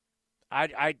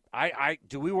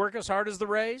 do we work as hard as the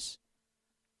Rays?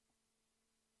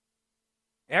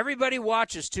 Everybody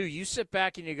watches, too. You sit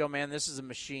back and you go, man, this is a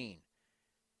machine.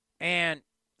 And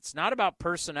it's not about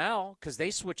personnel because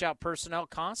they switch out personnel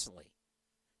constantly.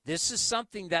 This is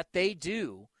something that they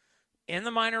do in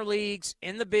the minor leagues,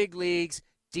 in the big leagues,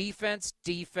 defense,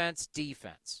 defense,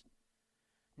 defense.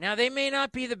 Now, they may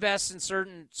not be the best in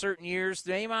certain years.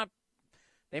 They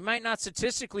might not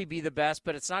statistically be the best,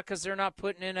 but it's not because they're not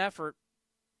putting in effort.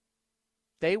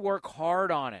 They work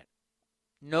hard on it.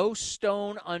 No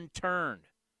stone unturned.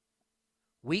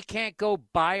 We can't go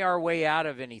buy our way out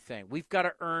of anything. We've got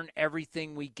to earn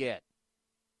everything we get.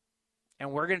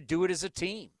 And we're going to do it as a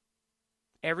team.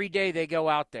 Every day they go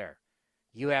out there.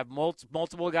 You have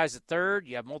multiple guys at third.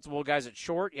 You have multiple guys at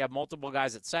short. You have multiple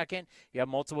guys at second. You have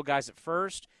multiple guys at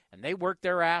first. And they work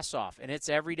their ass off. And it's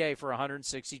every day for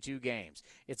 162 games.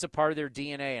 It's a part of their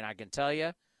DNA. And I can tell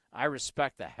you, I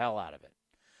respect the hell out of it.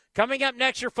 Coming up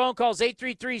next, your phone calls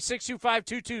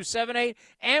 833-625-2278,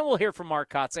 and we'll hear from Mark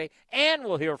Kotze, and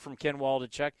we'll hear from Ken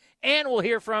Waldachuk, and we'll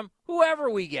hear from whoever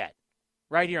we get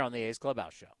right here on the A's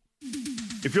Clubhouse Show.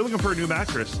 If you're looking for a new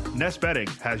mattress, Nest Bedding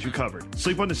has you covered.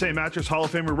 Sleep on the same mattress Hall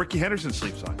of Famer Ricky Henderson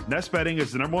sleeps on. Nest Bedding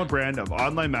is the #1 brand of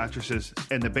online mattresses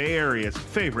and the Bay Area's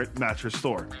favorite mattress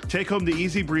store. Take home the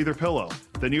Easy Breather pillow.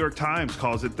 The New York Times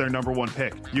calls it their #1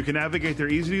 pick. You can navigate their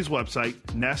easy-to-use website,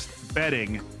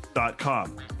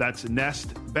 nestbedding.com. That's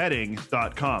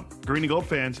nestbedding.com. Green and Gold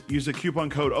fans, use the coupon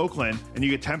code Oakland and you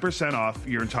get 10% off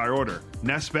your entire order.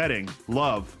 Nest Bedding,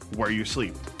 love where you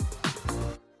sleep.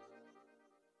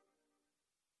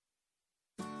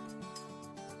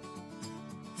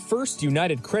 First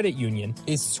United Credit Union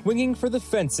is swinging for the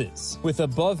fences with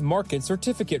above-market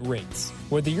certificate rates.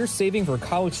 Whether you're saving for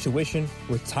college tuition,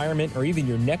 retirement, or even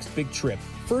your next big trip,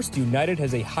 First United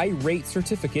has a high-rate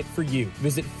certificate for you.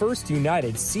 Visit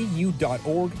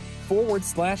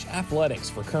firstunitedcu.org/athletics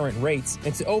for current rates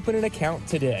and to open an account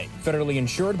today. Federally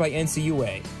insured by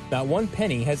NCUA. Not one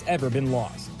penny has ever been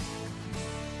lost.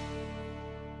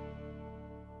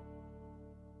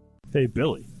 Hey,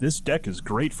 Billy, this deck is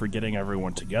great for getting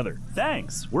everyone together.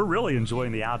 Thanks. We're really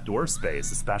enjoying the outdoor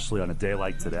space, especially on a day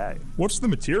like today. What's the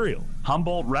material?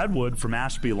 Humboldt Redwood from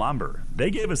Ashby Lumber.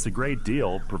 They gave us a great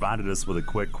deal, provided us with a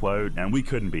quick quote, and we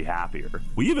couldn't be happier.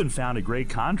 We even found a great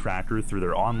contractor through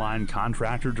their online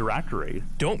contractor directory.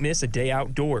 Don't miss a day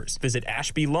outdoors. Visit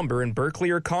Ashby Lumber in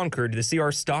Berkeley or Concord to see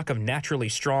our stock of naturally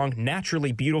strong,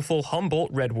 naturally beautiful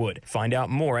Humboldt Redwood. Find out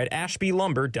more at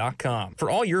ashbylumber.com for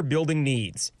all your building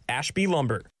needs. Ashby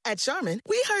Lumber. At Charmin,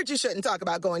 we heard you shouldn't talk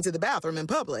about going to the bathroom in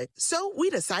public, so we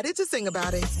decided to sing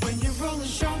about it. When you're rolling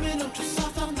Charmin ultra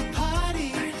soft on the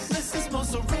potty, this is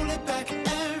supposed to roll it back,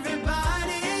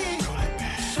 everybody. Roll it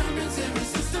back. Charmin's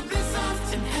irresistibly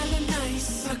soft and hella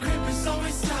nice. The grip is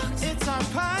always stocked. It's our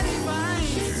potty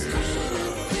bites. It's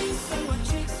cushion so our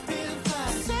cheeks feel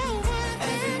flat. So what?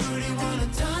 Everybody wanna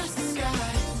touch the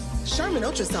sky. Charmin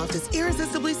Ultra Soft is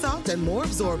irresistibly soft and more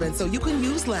absorbent, so you can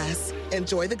use less.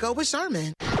 Enjoy the go with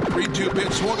Charmin. 3-2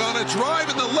 pitch swung on a drive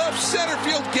in the left center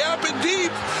field gap and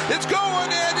deep. It's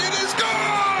going, and it is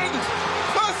gone!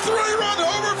 A 3-run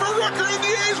homer for Rooker, and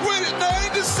the A's win it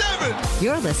 9-7.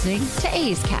 You're listening to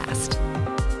A's Cast.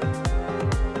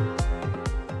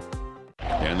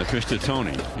 And the pitch to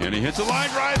Tony. And he hits a line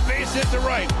drive, base hit to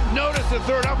right. Notice the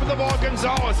third, up at the ball,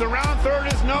 Gonzalez. Around third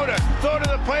is Noda. Throw to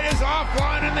the plate is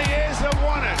offline, and the A's have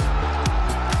won it.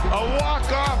 A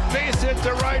walk-off base hit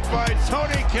to right by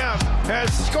Tony Kemp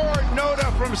has scored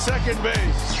Noda from second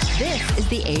base. This is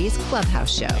the A's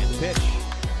Clubhouse Show. And pitch.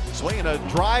 Swinging a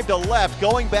drive to left,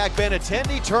 going back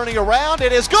Benintendi, turning around,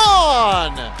 it is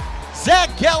gone! Zach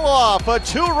Geloff, a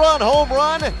 2-run home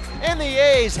run, and the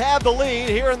A's have the lead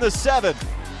here in the 7th.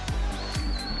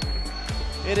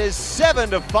 It is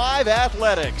 7-5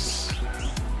 Athletics.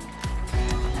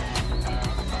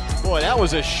 Boy, that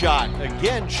was a shot.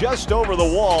 Again, just over the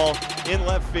wall in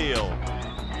left field.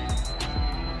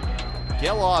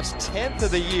 Geloff's 10th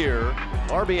of the year.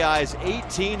 RBIs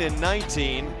 18 and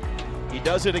 19. He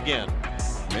does it again.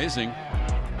 Amazing.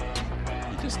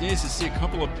 He just needs to see a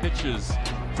couple of pitches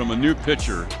from a new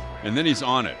pitcher, and then he's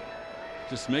on it.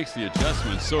 Just makes the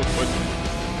adjustment so quickly.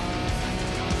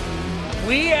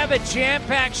 We have a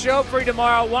jam-packed show for you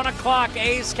tomorrow, 1 o'clock,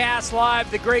 A's Cast Live.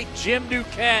 The great Jim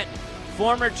Duquette,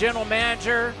 former general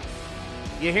manager.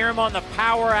 You hear him on the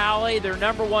Power Alley, their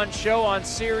 #1 show on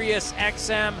Sirius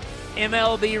XM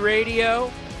MLB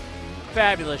Radio.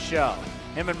 Fabulous show.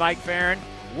 Him and Mike Farron.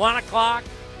 1 o'clock,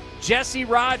 Jesse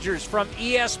Rogers from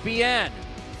ESPN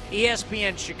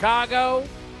Chicago.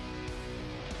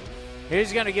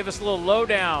 He's going to give us a little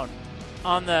lowdown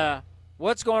on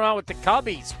what's going on with the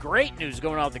Cubbies. Great news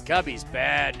going on with the Cubbies.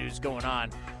 Bad news going on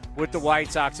with the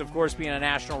White Sox. Of course, being a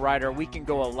national writer, we can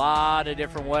go a lot of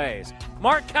different ways.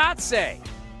 Mark Kotze,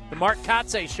 the Mark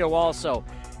Kotze Show also.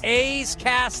 A's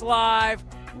Cast Live,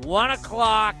 1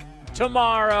 o'clock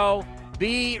tomorrow.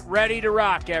 Be ready to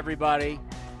rock, everybody.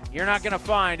 You're not going to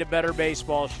find a better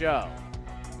baseball show.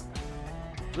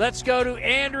 Let's go to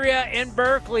Andrea in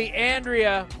Berkeley.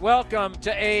 Andrea, welcome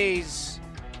to A's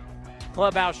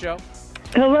Clubhouse Show.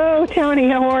 Hello, Tony.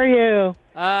 How are you?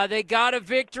 They got a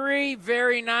victory.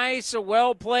 Very nice. A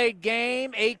well-played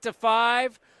game,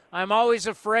 8-5. I'm always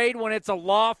afraid when it's a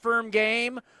law firm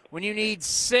game, when you need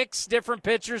 6 different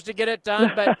pitchers to get it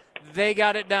done, but they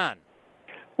got it done.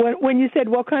 When you said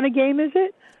what kind of game is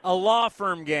it? A law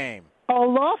firm game. A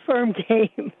law firm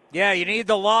game. Yeah, you need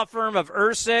the law firm of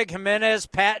Ursig, Jimenez,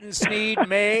 Patton, Sneed,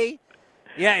 May.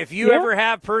 Yeah, if you ever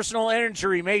have personal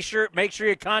injury, make sure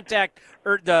you contact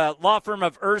the law firm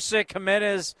of Ursig,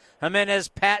 Jimenez,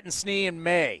 Patton, Sneed, and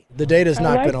May. The data's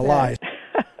not going to lie.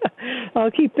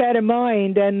 I'll keep that in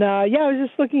mind. And, I was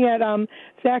just looking at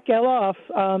Zach Geloff,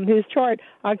 his chart,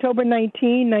 October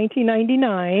 19,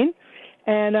 1999.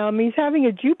 And he's having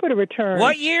a Jupiter return.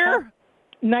 What year?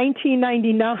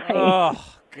 1999. Oh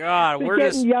God, we're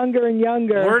getting just younger and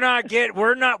younger. We're not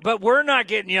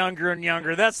getting younger and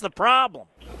younger. That's the problem.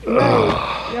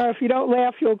 Right. If you don't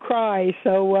laugh, you'll cry.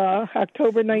 So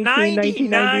October 19,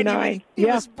 1999. He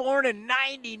was born in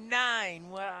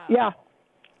 99. Wow. Yeah.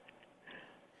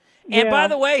 And by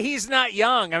the way, he's not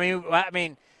young. I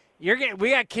mean,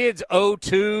 we got kids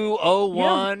 02,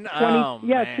 01.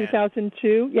 Yeah,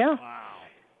 2002. Yeah. Wow.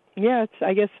 Yeah, it's,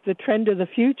 I guess, the trend of the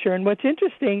future. And what's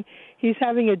interesting, he's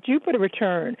having a Jupiter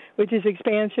return, which is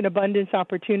expansion, abundance,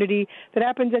 opportunity, that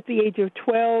happens at the age of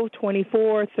 12,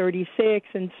 24, 36,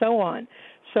 and so on.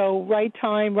 So right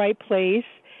time, right place.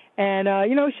 And,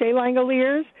 Shea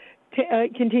Langoliers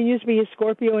continues to be a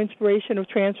Scorpio inspiration of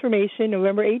transformation,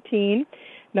 November 18,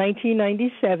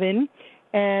 1997.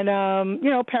 And,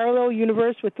 parallel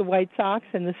universe with the White Sox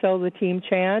and the Sell the Team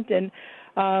chant. And,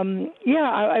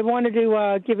 I wanted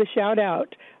to give a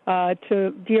shout-out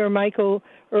to dear Michael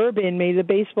Urban. May the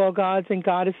baseball gods and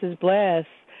goddesses bless.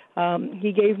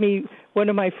 He gave me one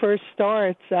of my first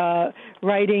starts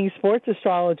writing sports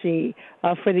astrology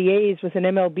for the A's with an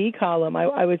MLB column.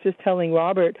 I was just telling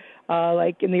Robert,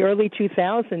 like in the early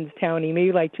 2000s, Townie,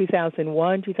 maybe like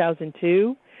 2001,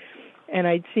 2002. And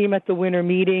I'd see him at the winter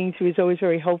meetings. He was always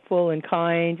very helpful and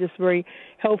kind, just very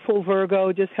helpful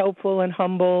Virgo, just helpful and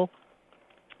humble.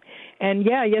 And,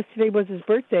 yesterday was his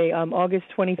birthday, August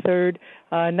 23rd,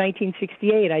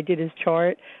 1968. I did his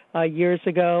chart years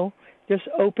ago, just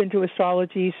open to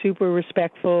astrology, super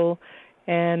respectful,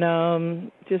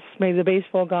 and just may the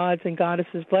baseball gods and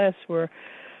goddesses bless. We're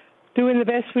doing the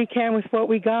best we can with what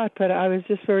we got, but I was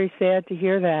just very sad to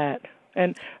hear that.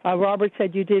 And Robert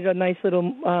said you did a nice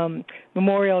little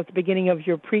memorial at the beginning of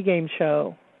your pregame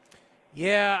show.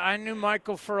 Yeah, I knew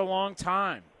Michael for a long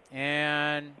time,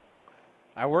 and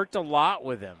I worked a lot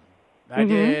with him. I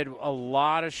did a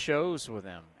lot of shows with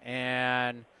him,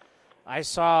 and I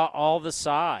saw all the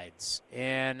sides.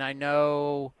 And I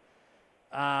know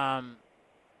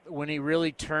when he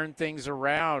really turned things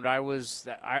around, I was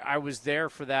there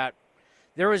for that.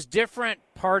 There was different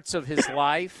parts of his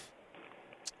life.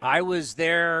 I was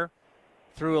there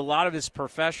through a lot of his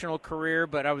professional career,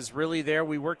 but I was really there.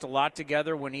 We worked a lot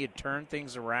together when he had turned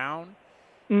things around.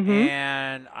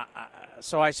 And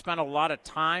so I spent a lot of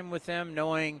time with him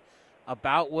knowing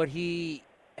about what he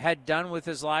had done with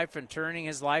his life and turning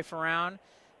his life around.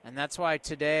 And that's why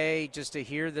today, just to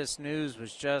hear this news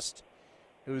it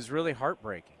was really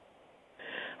heartbreaking.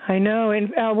 I know.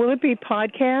 And will it be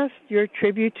podcast, your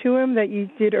tribute to him that you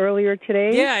did earlier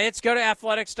today? Yeah, go to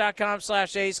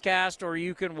athletics.com/A'sCast, or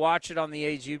you can watch it on the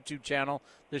A's YouTube channel.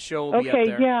 The show will be up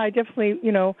there. Okay, yeah, I definitely,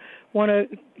 want to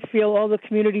feel all the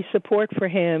community support for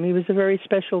him. He was a very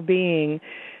special being.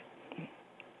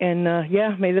 And,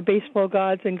 may the baseball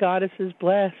gods and goddesses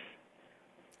bless.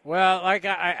 Well, like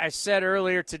I said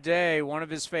earlier today, one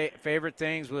of his favorite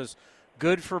things was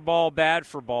good for ball, bad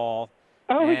for ball.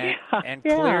 Oh, and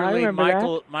clearly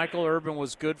Michael Urban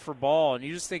was good for ball. And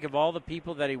you just think of all the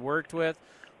people that he worked with,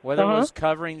 whether it was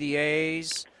covering the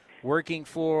A's, working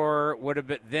for would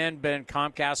have then been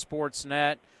Comcast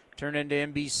Sportsnet, turned into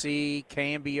NBC,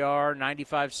 KMBR,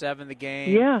 95.7 The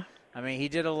Game. Yeah. I mean, he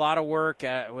did a lot of work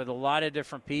with a lot of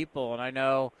different people. And I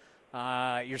know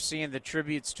you're seeing the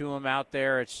tributes to him out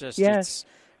there. It's just it's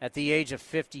at the age of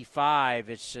 55,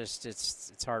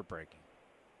 it's heartbreaking.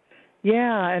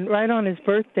 Yeah, and right on his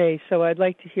birthday, so I'd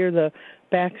like to hear the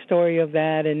backstory of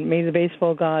that, and may the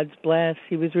baseball gods bless.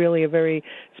 He was really a very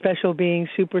special being,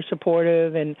 super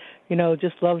supportive, and,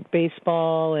 just loved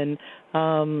baseball, and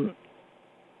I'm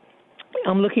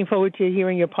looking forward to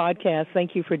hearing your podcast.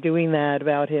 Thank you for doing that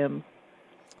about him.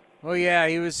 Well, yeah,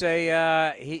 he was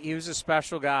he was a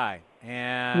special guy,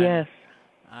 and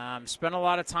spent a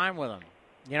lot of time with him.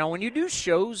 When you do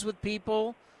shows with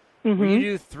people, when you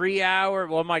do 3 hour,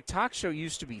 well, my talk show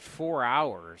used to be 4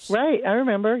 hours. Right, I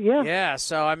remember, yeah. Yeah,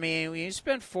 so, when you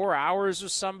spend 4 hours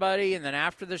with somebody, and then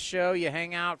after the show you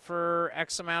hang out for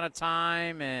X amount of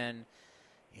time, and,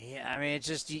 it's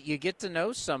just you get to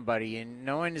know somebody and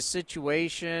knowing the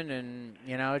situation, and,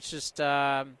 it's just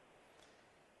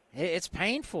it's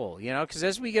painful, because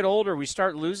as we get older, we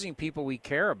start losing people we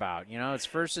care about.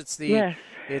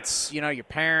 It's your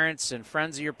parents and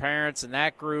friends of your parents and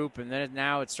that group, and then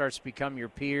now it starts to become your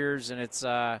peers, and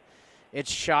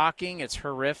it's shocking, it's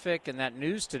horrific, and that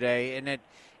news today, and it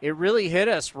really hit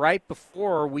us right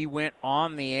before we went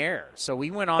on the air. So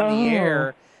we went on the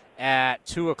air at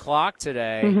 2:00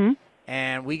 today,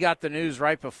 and we got the news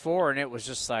right before, and it was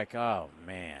just like, oh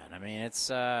man,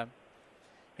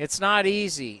 it's not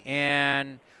easy,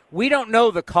 and we don't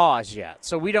know the cause yet.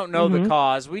 So we don't know the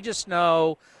cause. We just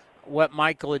know what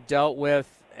Michael had dealt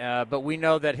with, but we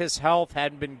know that his health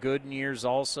hadn't been good in years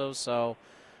also. So,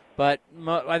 but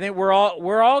I think we're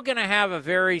all going to have a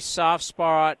very soft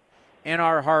spot in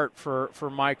our heart for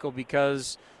Michael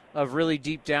because of really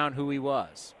deep down who he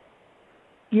was.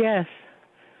 Yes.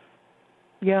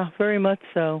 Yeah, very much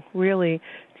so, really.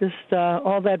 Just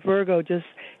all that Virgo, just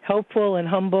helpful and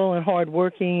humble and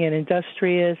hardworking and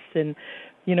industrious and,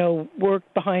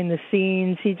 worked behind the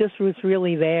scenes. He just was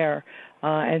really there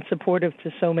and supportive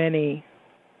to so many.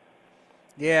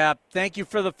 Yeah, thank you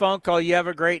for the phone call. You have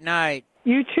a great night.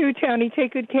 You too, Tony.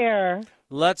 Take good care.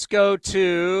 Let's go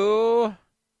to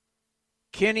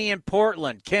Kenny in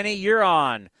Portland. Kenny, you're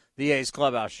on the A's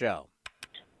Clubhouse show.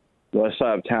 What's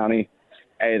up, Tony?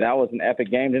 Hey, that was an epic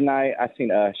game tonight. I seen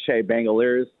Shea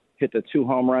Bangaliers hit the 2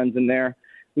 home runs in there.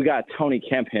 We got Tony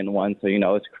Kemp hitting one, so,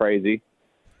 it's crazy.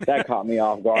 That caught me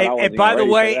off guard. And by the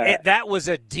way, that was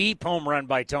a deep home run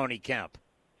by Tony Kemp.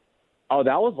 Oh,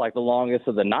 that was like the longest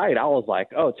of the night. I was like,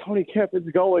 oh, Tony Kemp is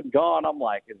gone. I'm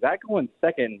like, is that going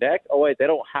second deck? Oh, wait, they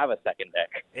don't have a second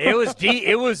deck. It was deep.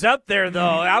 It was up there, though.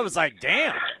 I was like,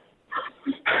 damn.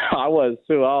 I was,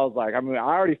 too. I was like, I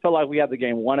already felt like we had the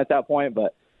game won at that point,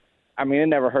 but, it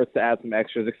never hurts to add some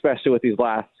extras, especially with these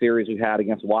last series we had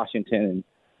against Washington and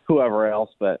whoever else.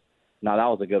 But, no, that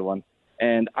was a good one.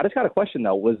 And I just got a question,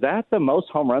 though. Was that the most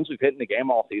home runs we've hit in the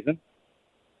game all season?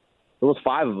 It was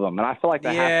 5 of them, and I feel like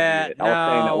that has to be it. I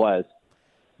was saying it was.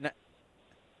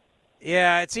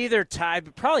 Yeah, it's either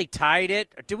tied, probably tied it.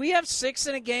 Do we have 6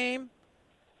 in a game?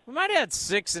 We might have had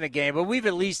 6 in a game, but we've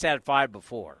at least had 5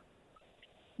 before.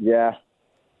 Yeah.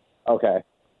 Okay.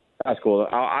 That's cool.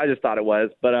 I just thought it was.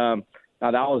 But no,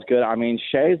 that was good.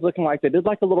 Shea's looking like they did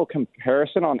like a little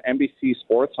comparison on NBC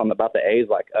Sports about the A's,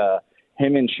 like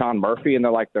him and Sean Murphy, and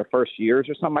they're like their first years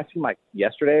or something. I seen like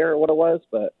yesterday or what it was,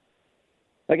 but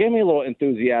that gave me a little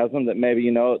enthusiasm that maybe,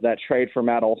 that trade for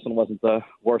Matt Olson wasn't the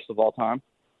worst of all time.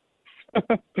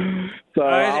 So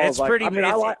it's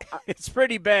it's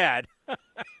pretty bad.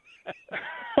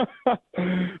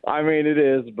 I mean, it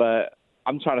is, but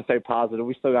I'm trying to stay positive.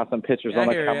 We still got some pitchers on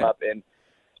the come up, and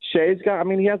Shea's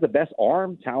he has the best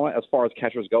arm talent as far as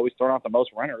catchers go. He's thrown out the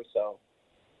most runners, so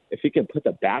if he can put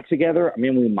the bat together,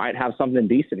 we might have something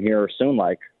decent here soon.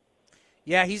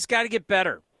 Yeah, he's got to get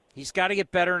better. He's got to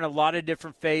get better in a lot of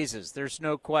different phases. There's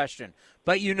no question.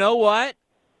 But you know what?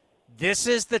 This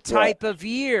is the type of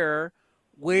year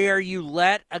where you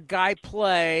let a guy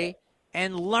play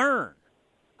and learn.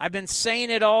 I've been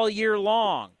saying it all year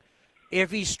long.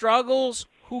 If he struggles,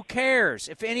 who cares?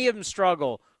 If any of them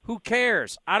struggle, who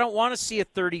cares? I don't want to see a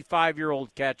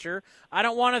 35-year-old catcher. I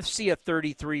don't want to see a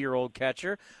 33-year-old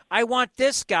catcher. I want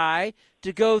this guy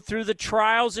to go through the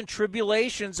trials and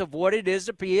tribulations of what it is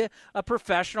to be a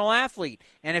professional athlete.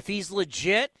 And if he's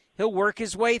legit, he'll work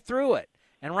his way through it.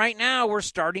 And right now we're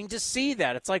starting to see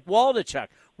that. It's like Waldachuk.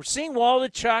 We're seeing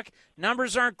Waldachuk.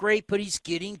 Numbers aren't great, but he's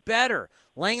getting better.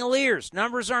 Langoliers,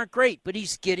 numbers aren't great, but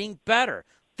he's getting better.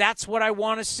 That's what I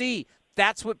want to see.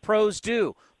 That's what pros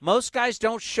do. Most guys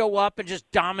don't show up and just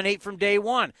dominate from day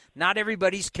one. Not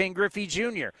everybody's Ken Griffey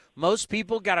Jr. Most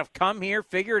people got to come here,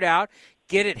 figure it out,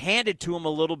 get it handed to them a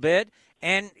little bit,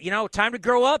 and, time to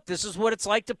grow up. This is what it's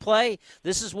like to play.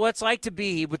 This is what it's like to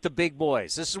be with the big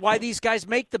boys. This is why these guys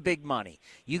make the big money.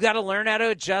 You got to learn how to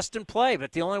adjust and play,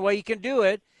 but the only way you can do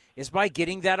it is by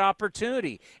getting that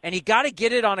opportunity. And you got to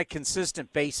get it on a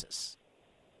consistent basis.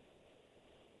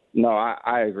 No,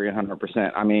 I agree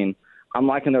 100%. I'm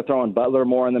liking they're throwing Butler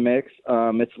more in the mix.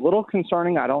 It's a little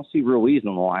concerning. I don't see Ruiz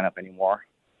in the lineup anymore.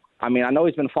 I know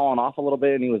he's been falling off a little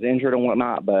bit and he was injured and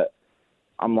whatnot, but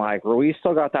I'm like, Ruiz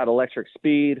still got that electric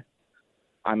speed.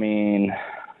 I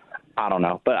don't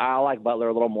know. But I like Butler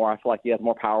a little more. I feel like he has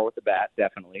more power with the bat,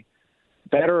 definitely.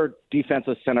 Better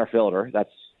defensive center fielder, that's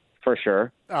for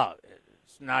sure. Oh,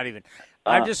 it's not even.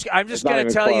 I'm just going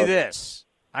to tell you this.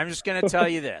 I'm just going to tell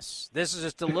you this. This is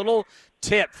just a little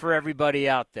tip for everybody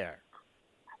out there.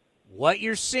 What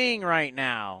you're seeing right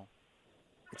now,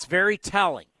 it's very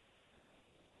telling.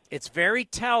 It's very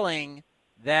telling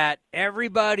that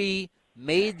everybody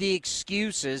made the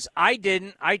excuses. I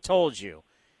didn't. I told you.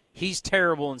 He's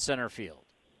terrible in center field.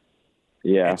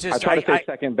 Yeah, I tried to say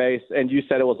second base, and you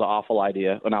said it was an awful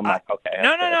idea, and I'm like, okay.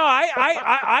 No.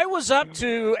 I was up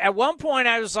to, at one point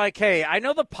I was like, hey, I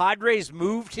know the Padres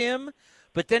moved him,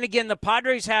 but then again, the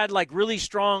Padres had really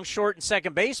strong short and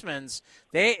second basemen.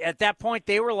 At that point,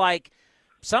 they were like,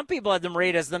 some people had them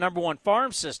rated as the number one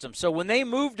farm system. So when they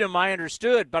moved him, I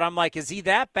understood, but I'm like, is he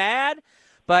that bad?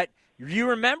 But you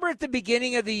remember at the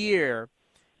beginning of the year,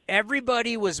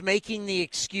 everybody was making the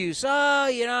excuse,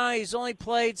 he's only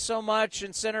played so much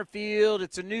in center field.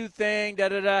 It's a new thing,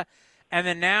 da-da-da. And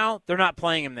then now they're not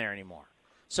playing him there anymore.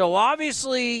 So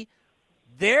obviously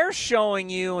they're showing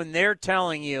you and they're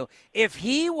telling you if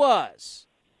he was,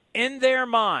 in their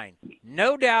mind,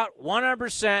 no doubt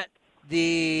 100%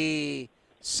 the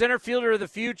center fielder of the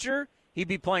future, he'd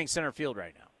be playing center field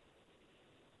right now.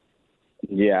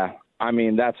 Yeah,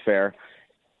 that's fair.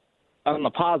 On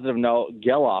the positive note,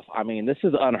 Geloff, this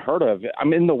is unheard of.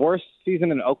 The worst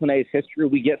season in Oakland A's history,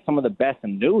 we get some of the best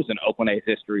news in Oakland A's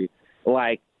history.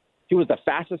 He was the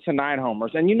fastest to 9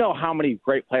 homers. And you know how many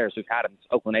great players we've had in this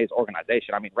Oakland A's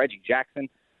organization. Reggie Jackson,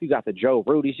 you got the Joe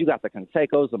Rudis, you got the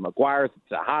Cansecos, the McGuires,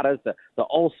 the Tejadas, the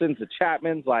Olsons, the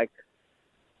Chapmans.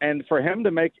 And for him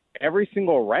to make every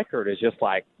single record is just,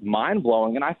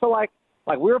 mind-blowing. And I feel like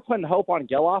we were putting hope on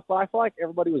Geloff, but I feel like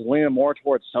everybody was leaning more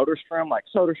towards Soderstrom,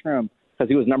 Soderstrom because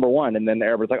he was number 1, and then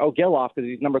everybody's like, oh, Geloff because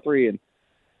he's number 3.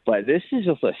 But this is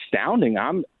just astounding.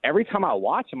 Every time I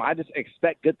watch him, I just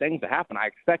expect good things to happen. I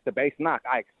expect a base knock.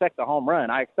 I expect a home run.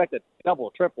 I expect a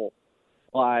double, triple.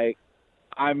 It's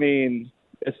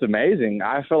amazing.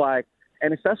 I feel like,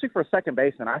 and especially for second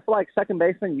baseman, I feel like second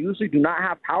basemen usually do not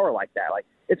have power like that.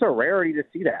 It's a rarity to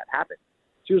see that happen.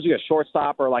 It's usually a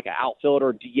shortstop or an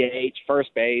outfielder, DH,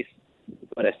 first base.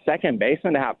 But a second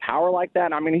baseman to have power like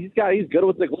that, he's good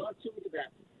with the glove too. Look at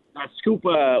that. Scoop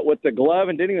with the glove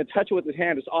and didn't even touch it with his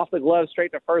hand, just off the glove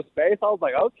straight to first base. I was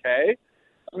like, okay.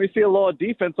 Let me see a little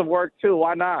defensive work too.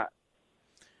 Why not?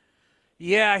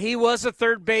 Yeah, he was a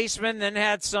third baseman, then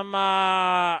had some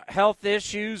health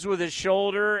issues with his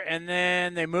shoulder, and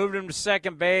then they moved him to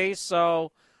second base.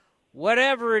 So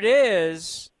whatever it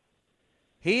is,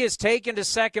 he is taken to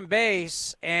second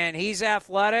base, and he's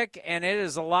athletic, and it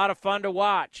is a lot of fun to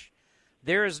watch.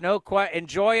 There is no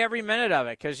enjoy every minute of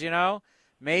it because,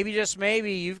 maybe, just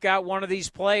maybe, you've got one of these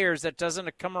players that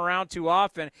doesn't come around too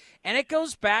often. And it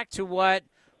goes back to what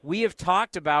we have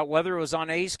talked about, whether it was on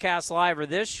A's Cast Live or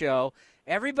this show,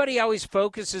 everybody always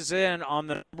focuses in on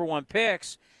the number one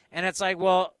picks, and it's like,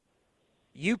 well,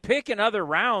 you pick in other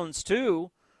rounds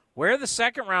too. Where are the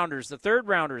second rounders, the third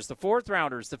rounders, the fourth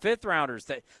rounders, the fifth rounders?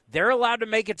 They're allowed to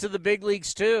make it to the big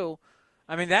leagues too.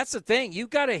 I mean, that's the thing. You've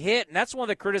got to hit, and that's one of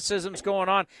the criticisms going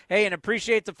on. Hey, and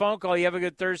appreciate the phone call. You have a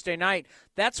good Thursday night.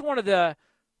 That's one of the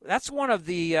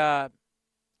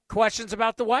questions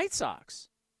about the White Sox.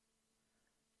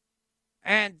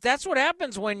 And that's what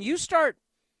happens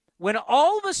when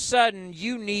all of a sudden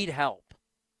you need help.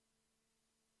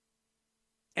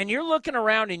 And you're looking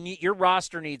around and your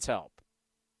roster needs help.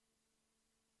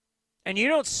 And you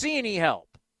don't see any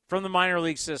help from the minor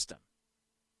league system.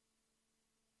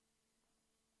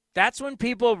 That's when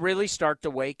people really start to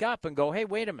wake up and go, hey,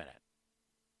 wait a minute.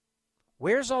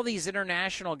 Where's all these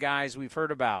international guys we've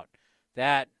heard about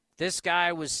that this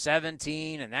guy was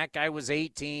 17 and that guy was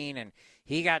 18 and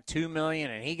he got $2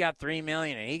 million and he got $3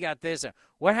 million and he got this?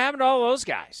 What happened to all those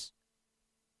guys?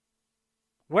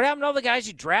 What happened to all the guys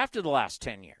you drafted the last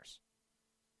 10 years?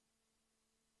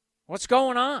 What's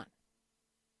going on?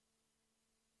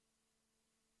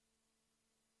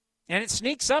 And it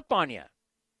sneaks up on you.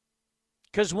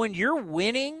 Because when you're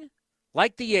winning,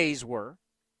 like the A's were,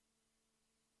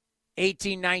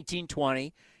 18, 19,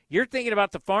 20, you're thinking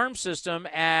about the farm system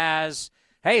as,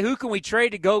 hey, who can we trade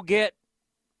to go get?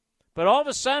 But all of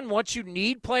a sudden, once you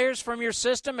need players from your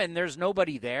system and there's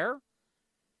nobody there,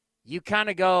 you kind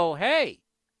of go, hey,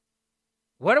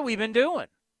 what have we been doing?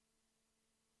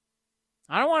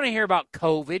 I don't want to hear about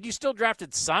COVID. You still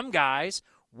drafted some guys.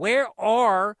 Where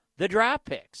are the draft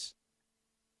picks?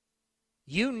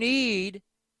 You need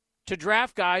to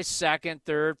draft guys 2nd,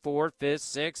 3rd, 4th, 5th,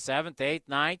 6th, 7th, 8th,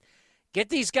 9th. Get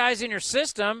these guys in your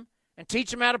system and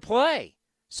teach them how to play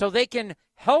so they can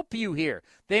help you here.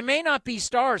 They may not be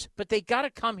stars, but they got to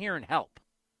come here and help.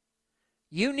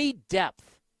 You need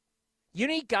depth. You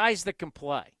need guys that can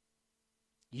play.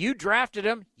 You drafted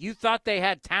them. You thought they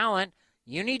had talent.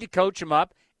 You need to coach them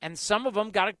up, and some of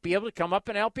them got to be able to come up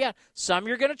and help you out. Some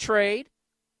you're going to trade.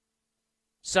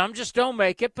 Some just don't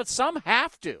make it, but some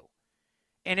have to.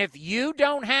 And if you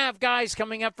don't have guys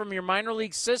coming up from your minor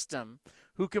league system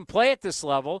who can play at this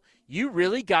level, you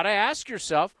really got to ask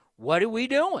yourself, what are we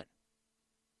doing?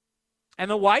 And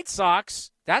the White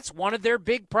Sox, that's one of their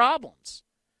big problems,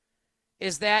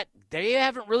 is that they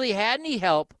haven't really had any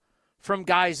help from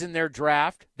guys in their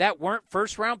draft that weren't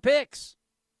first-round picks.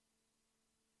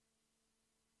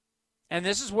 And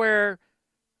this is where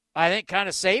I think kind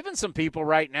of saving some people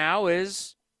right now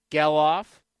is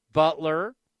Geloff,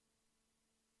 Butler.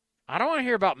 I don't want to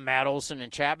hear about Matt Olson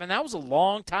and Chapman. That was a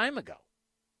long time ago.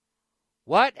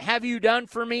 What have you done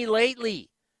for me lately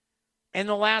in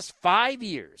the last 5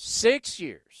 years, 6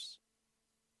 years?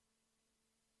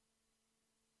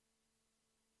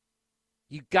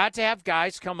 You've got to have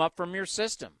guys come up from your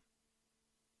system.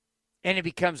 And it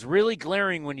becomes really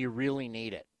glaring when you really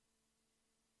need it.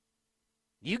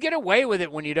 You get away with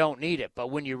it when you don't need it,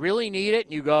 but when you really need it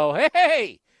and you go,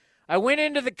 hey, I went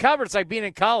into the cupboard. It's like being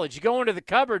in college. You go into the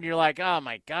cupboard and you're like, oh,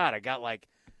 my God, I got like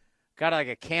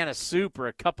a can of soup or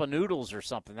a cup of noodles or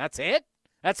something. That's it?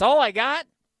 That's all I got?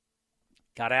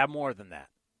 Got to have more than that.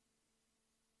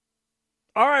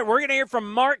 All right, we're going to hear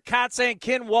from Mark Kotze and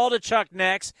Ken Waldachuk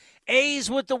next.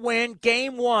 A's with the win,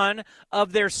 game 1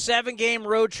 of their 7-game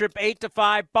road trip,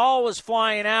 8-5. Ball was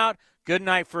flying out. Good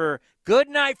night for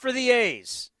the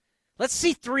A's. Let's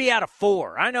see 3 out of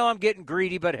 4. I know I'm getting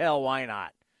greedy, but hell, why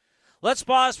not? Let's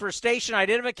pause for station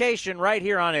identification right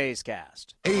here on A's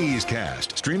Cast. A's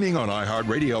Cast, streaming on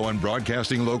iHeartRadio and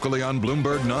broadcasting locally on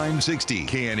Bloomberg 960,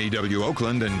 KNEW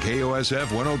Oakland, and KOSF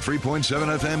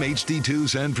 103.7 FM HD2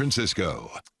 San Francisco.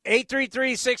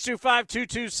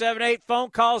 833-625-2278.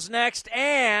 Phone calls next,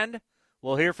 and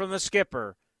we'll hear from the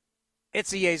skipper.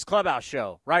 It's the A's Clubhouse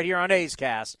Show right here on A's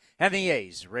Cast and the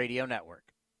A's Radio Network.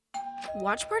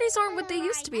 Watch parties aren't what they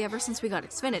used to be ever since we got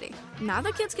Xfinity. Now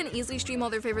that kids can easily stream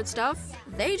all their favorite stuff,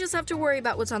 they just have to worry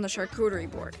about what's on the charcuterie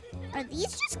board. Are these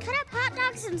just cut up hot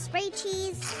dogs and spray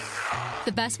cheese?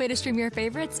 The best way to stream your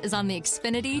favorites is on the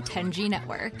Xfinity 10G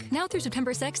network. Now through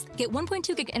September 6th, get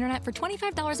 1.2 gig internet for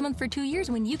 $25 a month for 2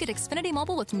 years when you get Xfinity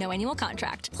Mobile with no annual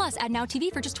contract. Plus, add Now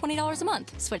TV for just $20 a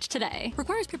month. Switch today.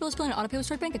 Requires paperless bill and auto pay with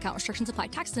stored bank account. Restrictions apply.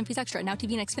 Taxes and fees extra. Now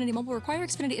TV and Xfinity Mobile require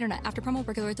Xfinity internet. After promo,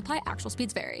 regular rates apply. Actual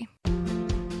speeds vary.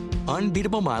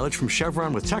 Unbeatable mileage from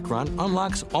Chevron with Techron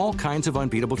unlocks all kinds of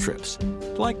unbeatable trips.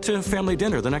 Like to family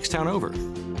dinner the next town over.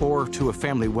 Or to a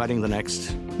family wedding the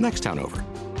next town over.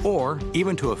 Or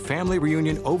even to a family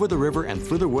reunion over the river and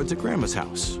through the woods at Grandma's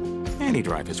house. Any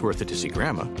drive is worth it to see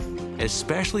Grandma.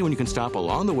 especially when you can stop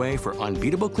along the way for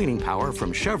unbeatable cleaning power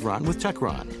from Chevron with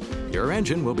Techron. Your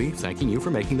engine will be thanking you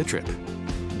for making the trip.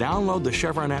 Download the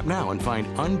Chevron app now and find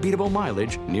unbeatable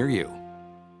mileage near you.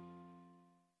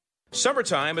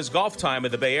 Summertime is golf time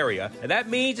in the Bay Area, and that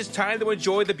means it's time to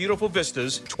enjoy the beautiful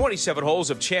vistas, 27 holes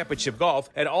of championship golf,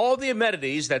 and all the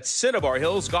amenities that Cinnabar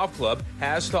Hills Golf Club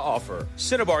has to offer.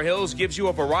 Cinnabar Hills gives you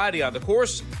a variety on the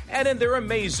course and in their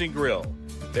amazing grill.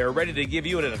 They're ready to give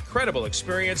you an incredible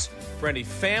experience for any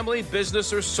family,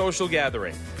 business, or social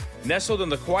gathering. Nestled in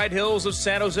the quiet hills of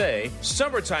San Jose,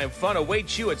 summertime fun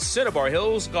awaits you at Cinnabar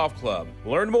Hills Golf Club.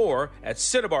 Learn more at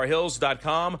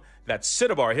cinnabarhills.com. That's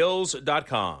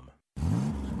cinnabarhills.com.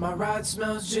 My ride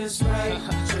smells just right,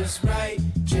 just right,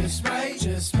 just right,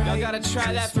 just right. Y'all gotta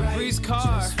try that Febreze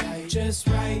car. Just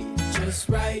right, just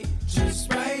right,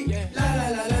 just right. Yeah. La la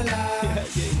la la la.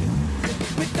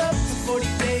 With up to 40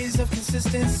 days of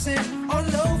consistency,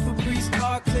 on low Febreze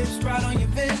car clips right on your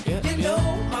vent. You know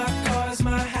my car's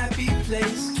my happy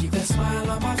place. Keep that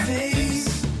smile on my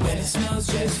face. When it smells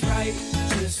just right,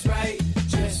 just right,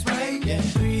 just right. Yeah.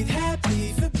 Breathe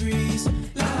happy Febreze.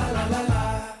 La la la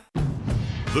la.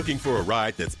 Looking for a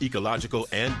ride that's ecological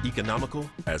and economical?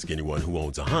 Ask anyone who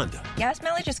owns a Honda. Gas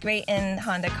mileage is great in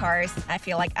Honda cars. I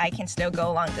feel like I can still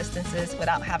go long distances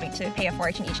without having to pay a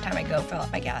fortune each time I go fill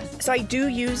up my gas. So I do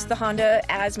use the Honda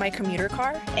as my commuter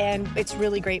car, and it's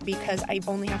really great because I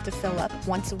only have to fill up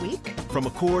once a week. From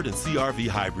Accord and CR-V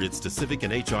hybrids to Civic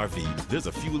and HR-V, there's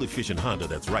a fuel-efficient Honda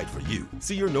that's right for you.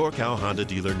 See your NorCal Honda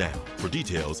dealer now. For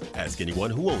details, ask anyone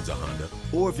who owns a Honda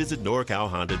or visit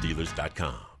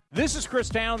NorCalHondaDealers.com. This is Chris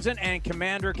Townsend and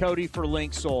Commander Cody for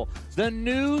Link Soul. The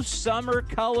new summer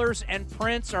colors and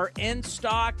prints are in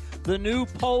stock. The new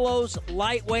polos,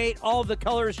 lightweight, all the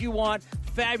colors you want.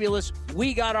 Fabulous.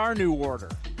 We got our new order.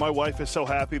 My wife is so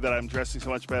happy that I'm dressing so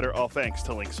much better, all thanks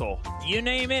to Link Soul. You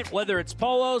name it, whether it's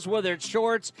polos, whether it's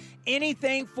shorts,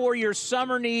 anything for your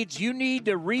summer needs, you need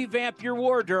to revamp your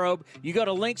wardrobe, you go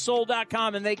to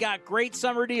linksoul.com, and they got great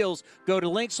summer deals. Go to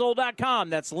linksoul.com.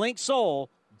 That's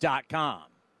linksoul.com.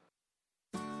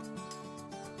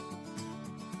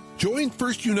 Join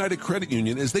First United Credit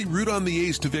Union as they root on the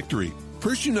A's to victory.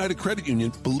 First United Credit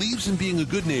Union believes in being a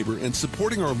good neighbor and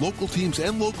supporting our local teams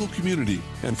and local community.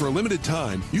 And for a limited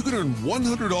time, you can earn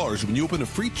 $100 when you open a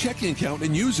free checking account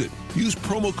and use it. Use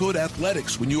promo code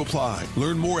ATHLETICS when you apply.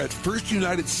 Learn more at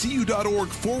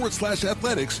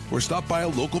firstunitedcu.org/athletics or stop by a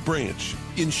local branch.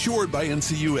 Insured by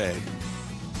NCUA.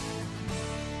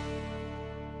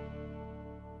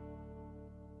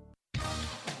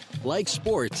 Like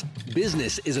sports,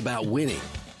 business is about winning.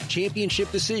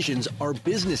 Championship decisions are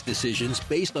business decisions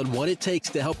based on what it takes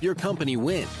to help your company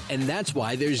win. And that's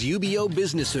why there's UBO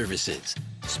Business Services,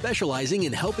 specializing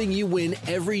in helping you win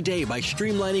every day by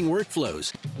streamlining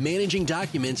workflows, managing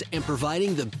documents, and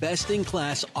providing the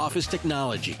best-in-class office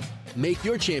technology. Make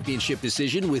your championship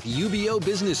decision with UBO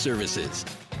Business Services.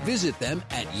 Visit them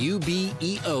at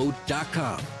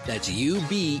ubeo.com. That's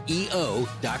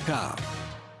ubeo.com.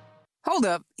 Hold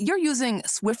up, you're using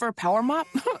Swiffer Power Mop?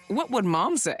 What would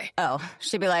Mom say? Oh,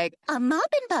 she'd be like, a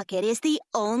mopping bucket is the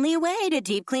only way to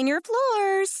deep clean your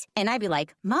floors. And I'd be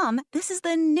like, Mom, this is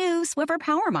the new Swiffer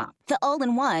Power Mop, the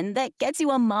all-in-one that gets you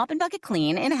a mop and bucket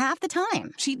clean in half the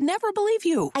time. She'd never believe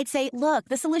you. I'd say, look,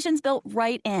 the solution's built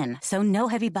right in, so no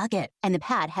heavy bucket. And the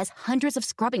pad has hundreds of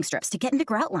scrubbing strips to get into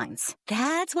grout lines.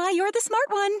 That's why you're the smart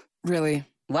one. Really?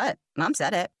 What? Mom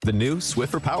said it. The new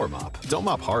Swiffer Power Mop. Don't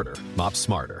mop harder, mop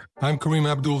smarter. I'm Kareem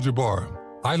Abdul-Jabbar.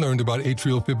 I learned about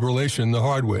atrial fibrillation the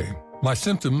hard way. My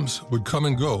symptoms would come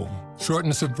and go.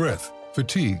 Shortness of breath,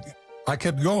 fatigue. I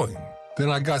kept going. Then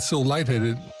I got so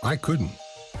lightheaded, I couldn't.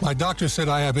 My doctor said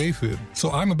I have AFib, so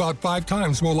I'm about 5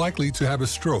 times more likely to have a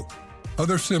stroke.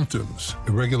 Other symptoms,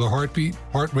 irregular heartbeat,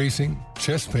 heart racing,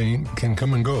 chest pain can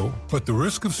come and go, but the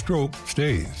risk of stroke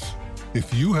stays.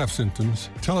 If you have symptoms,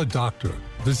 tell a doctor.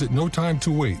 Visit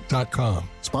NoTimeToWait.com.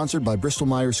 Sponsored by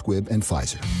Bristol-Myers Squibb and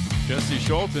Pfizer. Jesse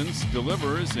Schultens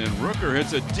delivers, and Rooker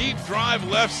hits a deep drive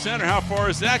left center. How far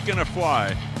is that going to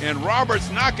fly? And Roberts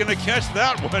not going to catch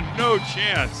that one. No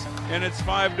chance. And it's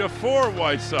 5-4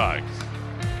 White Sox.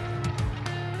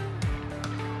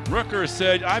 Rooker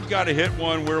said, I've got to hit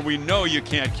one where we know you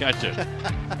can't catch it,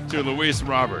 to Luis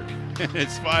Robert.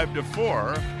 It's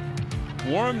 5-4.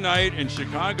 Warm night in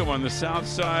Chicago on the south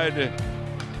side,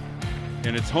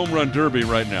 and it's home run derby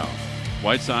right now.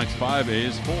 White Sox 5,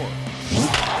 A's 4.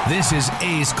 This is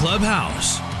A's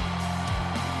Clubhouse.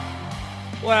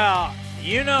 Well,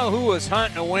 you know who was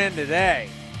hunting a win today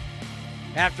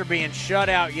after being shut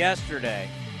out yesterday.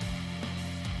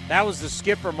 That was the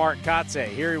skipper, Mark Kotze.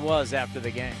 Here he was after the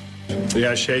game.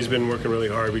 Yeah, Shea's been working really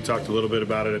hard. We talked a little bit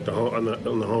about it at the on the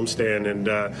homestand,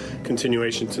 and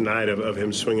continuation tonight of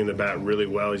him swinging the bat really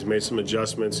well. He's made some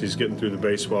adjustments. He's getting through the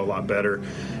baseball a lot better,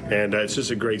 and it's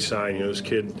just a great sign. You know, this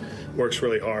kid works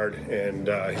really hard, and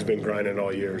he's been grinding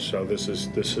all year. So this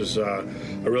is a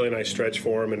really nice stretch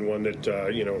for him, and one that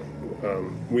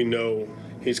we know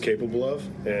he's capable of,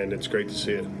 and it's great to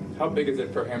see it. How big is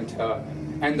it for him to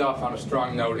end off on a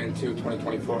strong note into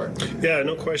 2024? Yeah,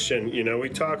 no question. You know,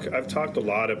 I've talked a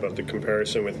lot about the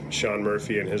comparison with Sean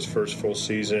Murphy and his first full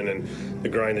season and the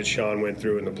grind that Sean went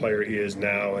through and the player he is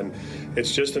now. And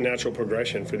it's just a natural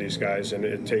progression for these guys, and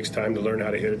it takes time to learn how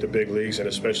to hit at the big leagues, and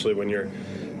especially when your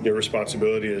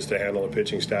responsibility is to handle a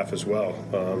pitching staff as well.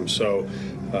 So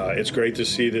it's great to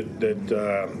see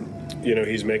that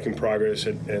he's making progress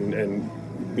and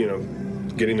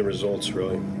getting the results,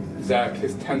 really. Zach,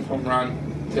 his 10th home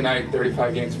run tonight,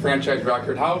 35 games, franchise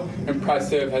record. How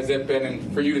impressive has it been,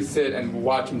 and for you to sit and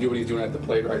watch him do what he's doing at the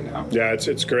plate right now? Yeah,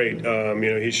 it's great.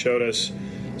 He showed us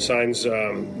signs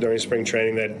during spring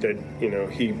training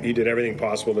that he did everything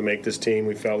possible to make this team.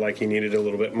 We felt like he needed a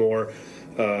little bit more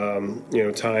time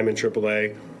in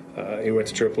AAA. He went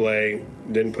to AAA,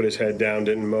 didn't put his head down,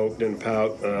 didn't mope, didn't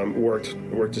pout,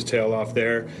 worked his tail off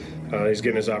there. He's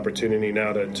getting his opportunity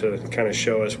now to kind of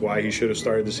show us why he should have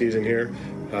started the season here.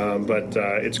 But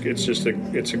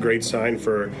it's a great sign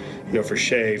for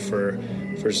Shea,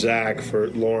 for Zach, for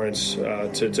Lawrence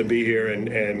to be here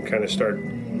and kind of start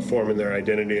forming their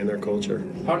identity and their culture.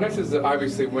 How nice is it,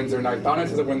 obviously, wins are nice. How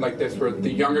nice is a win like this where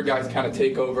the younger guys kind of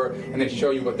take over and they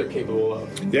show you what they're capable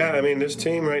of? Yeah, I mean, this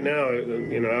team right now,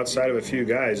 outside of a few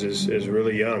guys, is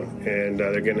really young, and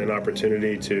they're getting an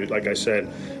opportunity to, like I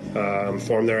said,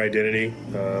 form their identity,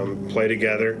 play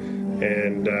together,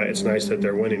 and it's nice that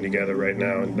they're winning together right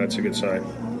now, and that's a good sign.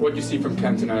 What did you see from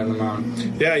Ken tonight on the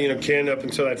mound? Yeah, Ken, up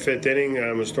until that fifth inning,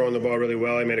 was throwing the ball really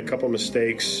well. He made a couple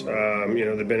mistakes.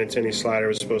 The Benintendi slider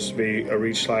was supposed to be a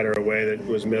reach slider away that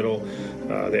was middle.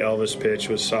 The Elvis pitch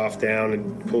was soft down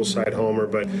and pull side homer.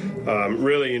 But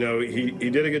really, he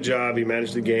did a good job. He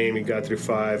managed the game. He got through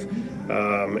 5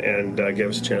 and gave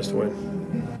us a chance to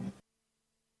win.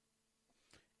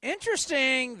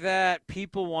 Interesting that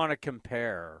people want to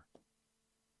compare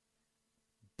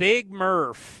Big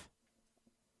Murph,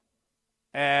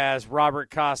 as Robert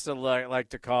Costa like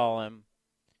to call him,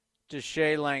 to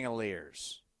Shea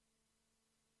Langoliers.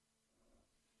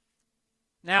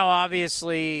 Now,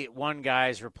 obviously, one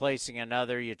guy's replacing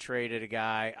another. You traded a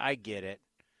guy. I get it.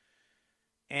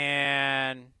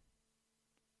 And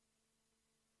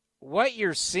what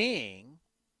you're seeing,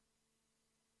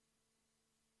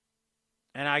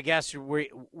 and I guess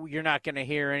you're not going to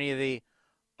hear any of the,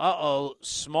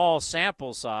 small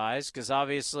sample size, because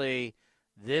obviously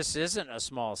this isn't a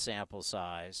small sample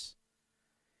size.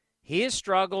 He has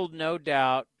struggled, no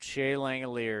doubt, Shea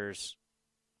Langoliers,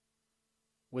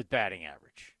 with batting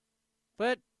average.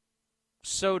 But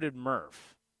so did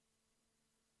Murph.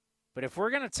 But if we're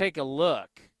going to take a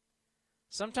look,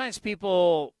 sometimes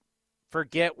people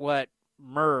forget what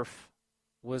Murph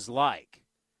was like.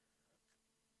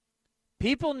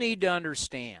 People need to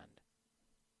understand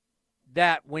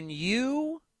that when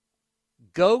you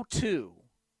go to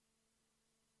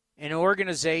an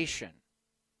organization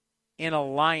in a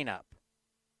lineup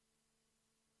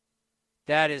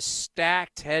that is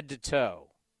stacked head to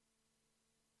toe,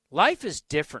 life is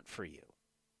different for you.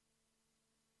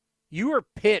 You are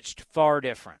pitched far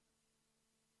different.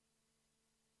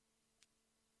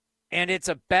 And it's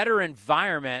a better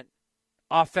environment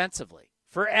offensively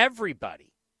for everybody.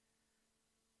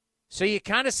 So you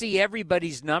kind of see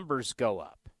everybody's numbers go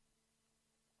up.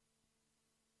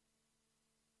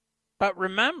 But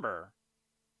remember,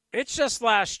 it's just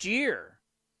last year.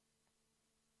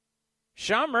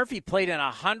 Sean Murphy played in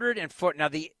 104.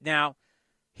 Now,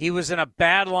 he was in a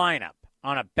bad lineup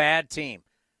on a bad team.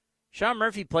 Sean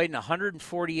Murphy played in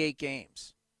 148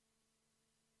 games.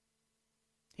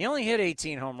 He only hit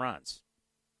 18 home runs.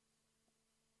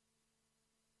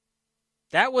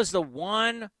 That was the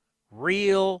one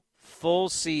real full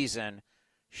season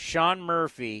Sean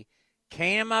Murphy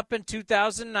came up in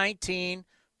 2019,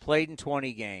 played in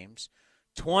 20 games.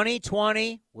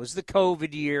 2020 was the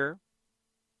COVID year.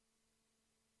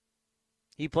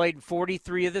 He played in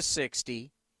 43 of the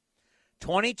 60.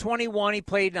 2021, he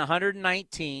played in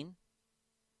 119.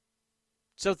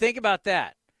 So think about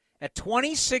that. At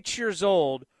 26 years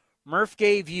old, Murph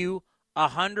gave you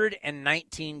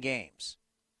 119 games.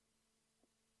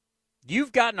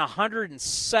 You've gotten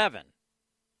 107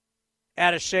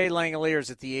 out of Shea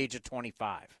Langoliers at the age of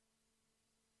 25.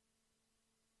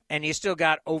 And you still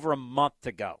got over a month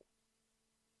to go.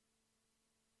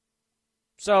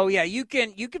 So, yeah, you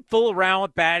can fool around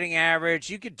with batting average.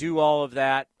 You could do all of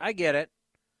that. I get it.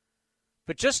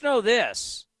 But just know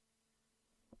this.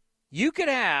 You could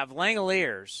have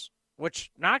Langoliers, which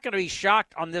not going to be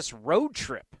shocked on this road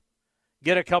trip,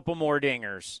 get a couple more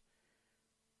dingers.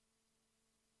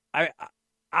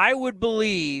 I would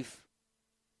believe,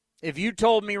 if you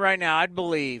told me right now, I'd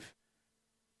believe,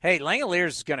 hey, Langoliers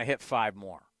is going to hit 5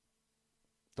 more.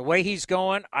 The way he's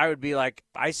going, I would be like,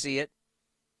 I see it.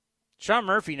 Sean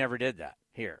Murphy never did that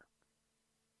here.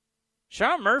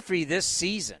 Sean Murphy this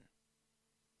season,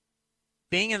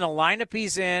 being in the lineup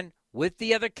he's in with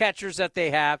the other catchers that they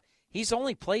have, he's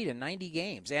only played in 90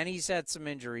 games, and he's had some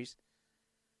injuries.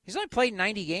 He's only played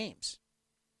 90 games.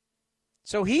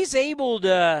 So he's able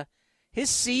to,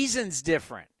 his season's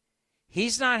different.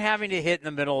 He's not having to hit in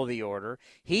the middle of the order.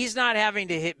 He's not having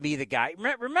to be the guy.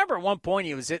 Remember at one point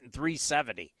he was hitting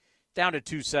 370, down to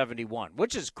 271,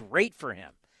 which is great for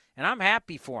him. And I'm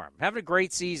happy for him. Having a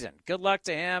great season. Good luck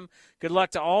to him. Good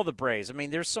luck to all the Braves. I mean,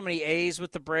 there's so many A's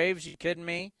with the Braves. You kidding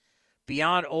me?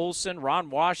 Beyond Olsen, Ron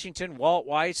Washington, Walt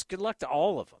Weiss. Good luck to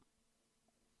all of them.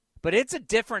 But it's a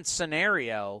different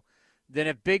scenario than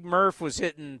if Big Murph was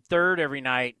hitting third every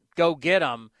night, go get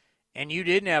him, and you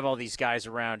didn't have all these guys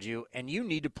around you, and you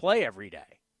need to play every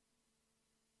day.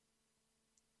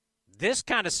 This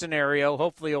kind of scenario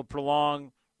hopefully will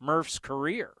prolong Murph's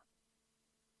career.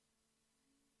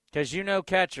 Because you know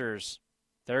catchers,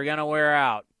 they're going to wear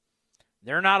out.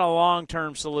 They're not a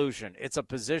long-term solution. It's a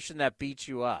position that beats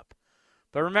you up.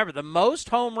 But remember, the most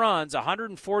home runs,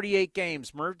 148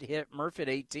 games, Murph hit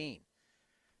 18.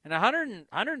 In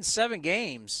 107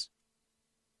 games,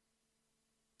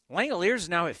 Langoliers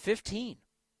now at 15.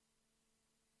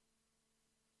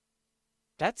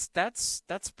 That's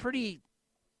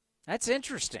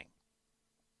interesting,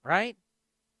 right?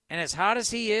 And as hot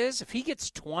as he is, if he gets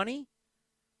 20,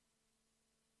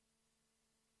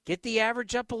 get the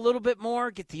average up a little bit more,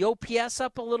 get the OPS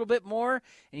up a little bit more,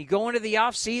 and you go into the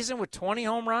offseason with 20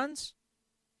 home runs,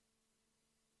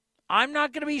 I'm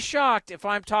not going to be shocked if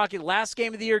I'm talking last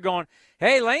game of the year going,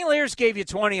 hey, Langoliers gave you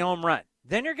 20 home run.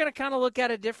 Then you're going to kind of look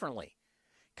at it differently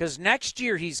because next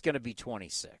year he's going to be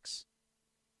 26.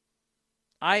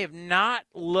 I have not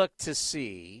looked to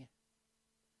see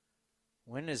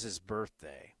when is his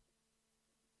birthday.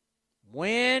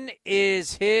 When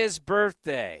is his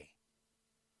birthday?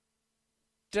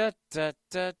 Da, da,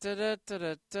 da, da,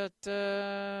 da, da,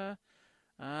 da,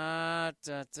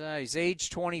 da. He's age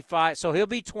 25, so he'll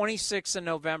be 26 in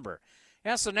November.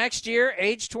 Yeah, so next year,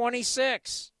 age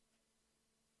 26.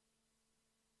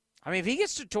 I mean, if he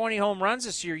gets to 20 home runs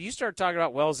this year, you start talking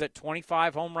about, well, is it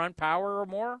 25 home run power or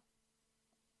more?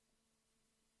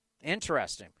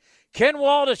 Interesting. Ken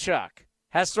Waldachuk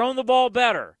has thrown the ball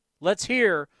better. Let's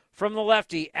hear from the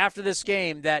lefty after this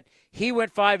game that he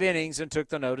went 5 innings and took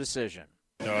the no decision.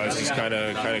 No, I was just kind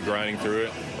of grinding through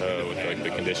it with like the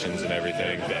conditions and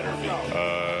everything.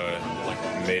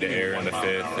 Made an error in the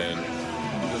 5th, and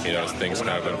things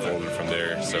kind of unfolded from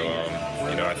there. So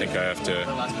I think I have to,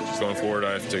 going forward,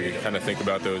 I have to kind of think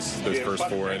about those first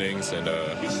 4 innings and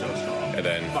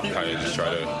then kind of just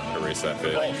try to erase that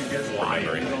 5th from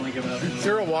memory.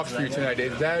 0 walks for you tonight.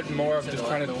 Is that more of just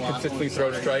trying to consistently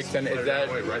throw strikes, and is that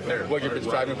what you've been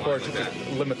striving for, to just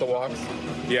limit the walks?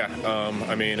 Yeah,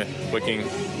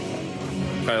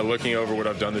 looking over what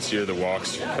I've done this year, the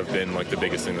walks have been like the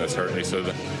biggest thing that's hurt me. So,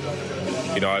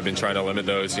 I've been trying to limit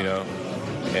those,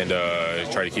 and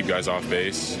try to keep guys off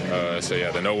base.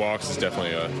 The no walks is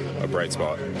definitely a bright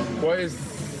spot.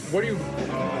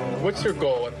 What's your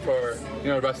goal for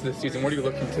the rest of the season? What are you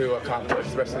looking to accomplish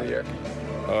the rest of the year?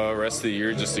 Rest of the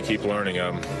year, just to keep learning.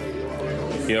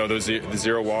 The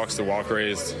 0 walks, the walk rate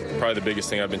is probably the biggest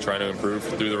thing I've been trying to improve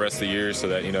through the rest of the year, so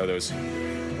that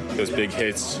those big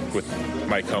hits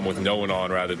might come with no one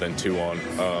on rather than 2 on.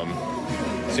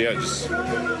 Just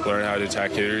learn how to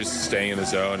attack hitters, staying in the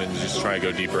zone, and just try to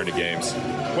go deeper into games.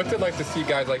 What's it like to see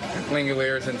guys like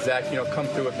Langoliers and Zach, come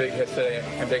through with big hits today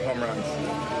and big home runs?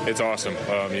 It's awesome.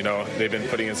 They've been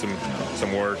putting in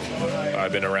some work.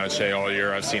 I've been around Shea all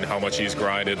year. I've seen how much he's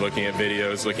grinded, looking at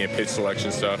videos, looking at pitch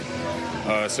selection stuff.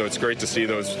 So it's great to see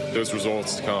those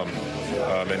results come.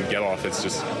 And Geloff, it's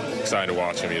just exciting to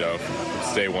watch him.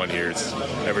 It's day one here. It's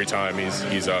every time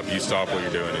he's up, you stop what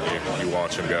you're doing and you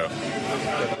watch him go.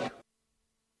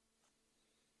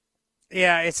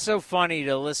 Yeah, it's so funny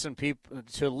to listen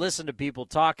to people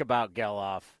talk about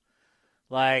Geloff.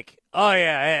 Like, oh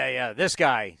yeah, this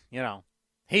guy,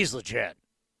 he's legit.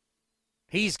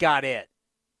 He's got it.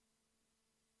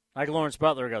 Like Lawrence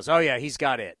Butler goes, oh yeah, he's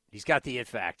got it. He's got the it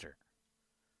factor.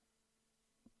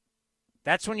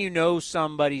 That's when you know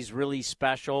somebody's really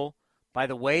special by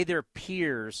the way their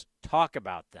peers talk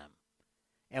about them.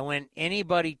 And when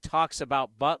anybody talks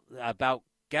about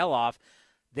Geloff,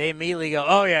 they immediately go,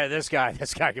 oh, yeah, this guy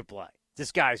can play.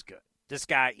 This guy's good. This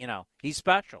guy, he's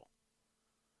special.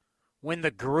 When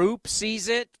the group sees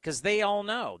it, because they all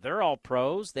know, they're all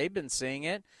pros. They've been seeing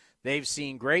it. They've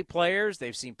seen great players.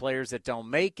 They've seen players that don't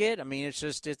make it. I mean,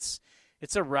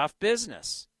 it's a rough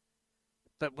business.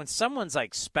 But when someone's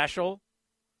like special,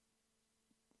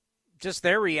 just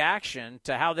their reaction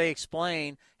to how they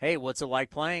explain, hey, what's it like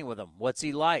playing with him? What's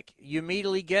he like? You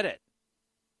immediately get it.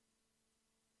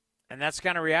 And that's the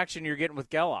kind of reaction you're getting with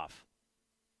Geloff.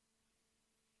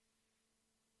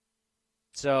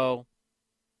 So,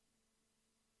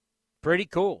 pretty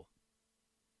cool.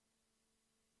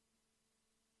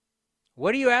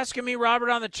 What are you asking me, Robert,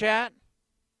 on the chat?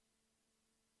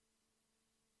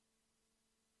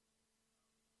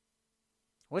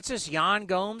 What's this Jan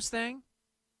Gomes thing?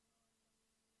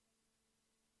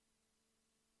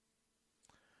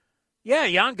 Yeah,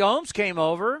 Jan Gomes came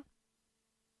over.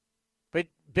 But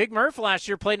Big Murph last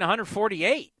year played in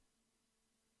 148.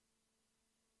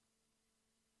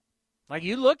 Like,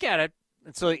 you look at it,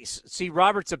 and so, see,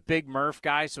 Robert's a Big Murph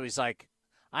guy, so he's like,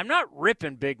 I'm not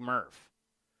ripping Big Murph.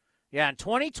 Yeah, in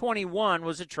 2021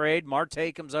 was a trade.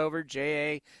 Marte comes over,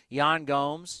 J.A., Jan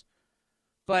Gomes.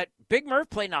 But Big Murph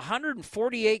played in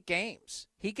 148 games.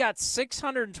 He got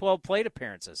 612 plate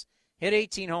appearances, hit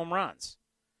 18 home runs.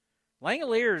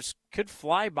 Langoliers could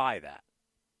fly by that.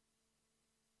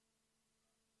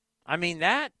 I mean,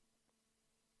 that,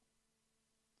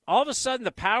 all of a sudden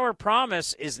the power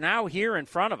promise is now here in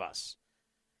front of us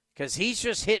because he's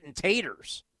just hitting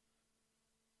taters.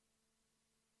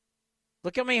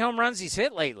 Look how many home runs he's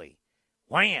hit lately.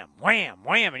 Wham, wham,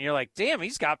 wham. And you're like, damn,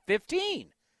 he's got 15.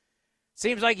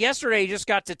 Seems like yesterday he just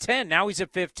got to 10. Now he's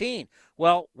at 15.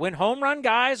 Well, when home run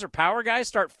guys or power guys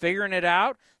start figuring it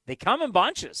out, they come in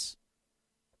bunches.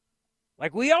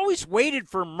 Like, we always waited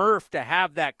for Murph to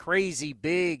have that crazy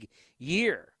big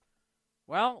year.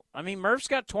 Well, I mean, Murph's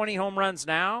got 20 home runs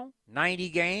now, 90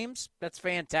 games. That's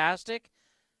fantastic.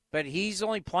 But he's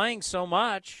only playing so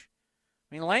much.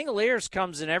 I mean, Langoliers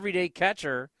comes an everyday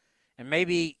catcher, and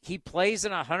maybe he plays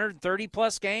in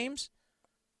 130-plus games.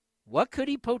 What could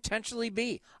he potentially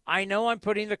be? I know I'm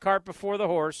putting the cart before the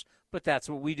horse, but that's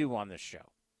what we do on this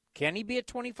show. Can he be a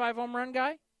 25 home run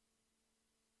guy?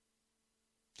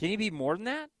 Can he be more than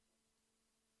that?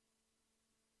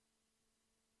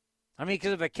 I mean,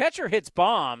 because if a catcher hits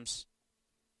bombs,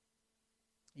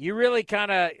 you really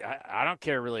kind of, I don't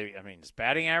care really. I mean, his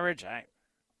batting average,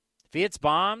 if he hits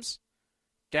bombs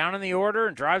down in the order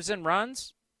and drives in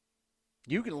runs,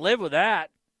 you can live with that.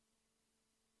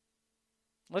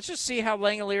 Let's just see how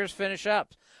Langoliers finish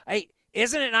up. Hey,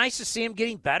 isn't it nice to see him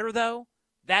getting better, though?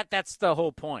 That's the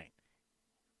whole point.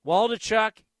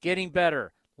 Waldichuk getting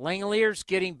better. Langoliers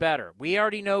getting better. We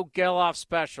already know Geloff's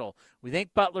special. We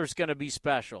think Butler's going to be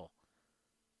special.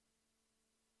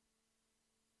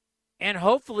 And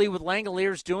hopefully with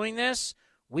Langoliers doing this,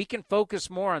 we can focus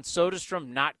more on Soderstrom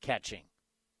not catching.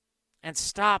 And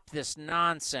stop this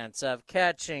nonsense of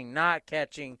catching, not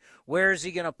catching. Where is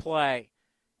he going to play?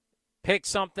 Pick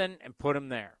something and put him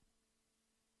there.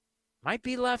 Might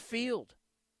be left field.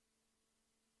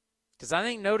 Because I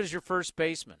think Noda's your first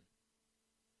baseman.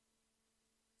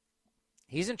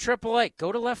 He's in AAA.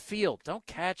 Go to left field. Don't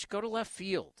catch. Go to left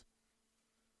field.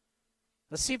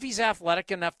 Let's see if he's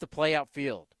athletic enough to play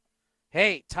outfield.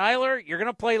 Hey, Tyler, you're going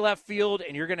to play left field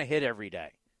and you're going to hit every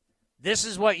day. This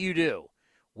is what you do.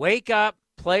 Wake up,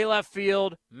 play left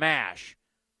field, mash.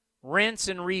 Rinse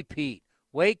and repeat.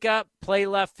 Wake up, play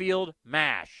left field,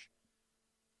 mash.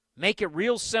 Make it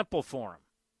real simple for him.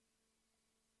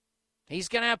 He's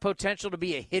going to have potential to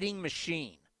be a hitting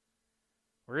machine.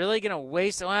 Really going to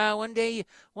waste, well, one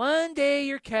day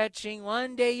you're catching,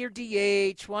 one day you're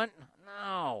DH,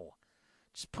 no.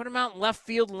 Just put him out in left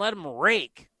field and let him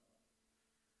rake.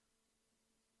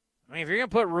 I mean, if you're going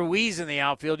to put Ruiz in the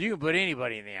outfield, you can put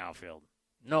anybody in the outfield.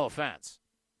 No offense.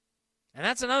 And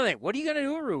that's another thing. What are you going to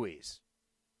do with Ruiz?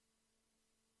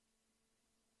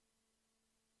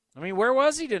 I mean, where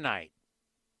was he tonight?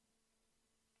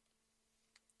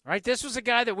 Right? This was a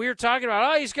guy that we were talking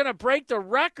about. Oh, he's going to break the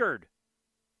record.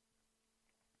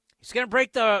 He's going to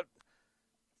break the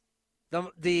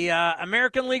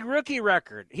American League rookie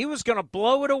record. He was going to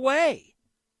blow it away.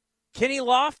 Kenny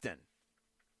Lofton,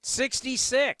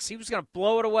 66. He was going to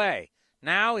blow it away.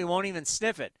 Now he won't even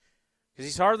sniff it because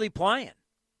he's hardly playing.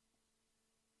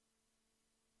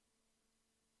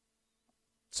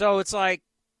 So it's like,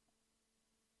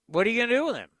 what are you going to do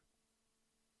with him?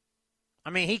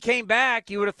 I mean, he came back.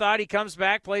 You would have thought he comes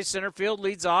back, plays center field,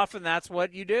 leads off, and that's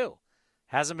what you do.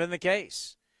 Hasn't been the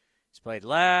case. He's played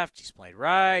left, he's played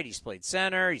right, he's played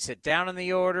center, he's hit down in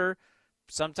the order,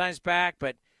 sometimes back.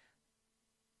 But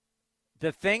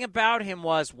the thing about him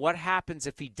was, what happens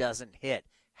if he doesn't hit?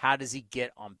 How does he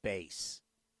get on base?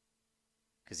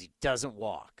 Because he doesn't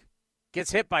walk.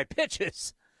 Gets hit by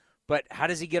pitches, but how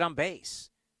does he get on base?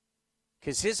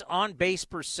 Because his on-base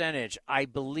percentage, I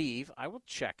believe, I will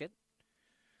check it,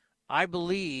 I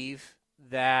believe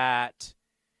that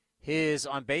his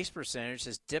on-base percentage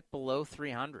has dipped below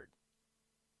 300.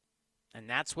 And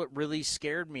that's what really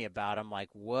scared me about him. Like,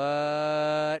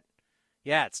 what?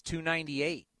 Yeah, it's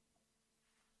 298.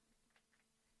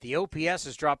 The OPS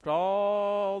has dropped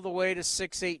all the way to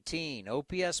 618.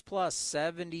 OPS plus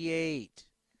 78.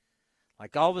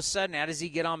 Like, all of a sudden, how does he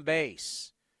get on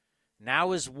base?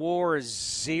 Now his WAR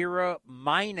is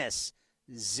minus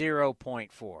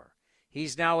 0.4.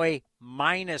 He's now a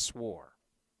minus WAR.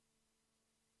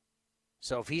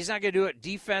 So if he's not going to do it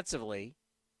defensively,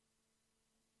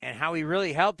 and how he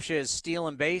really helps you is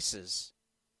stealing bases,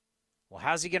 well,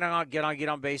 how's he going to get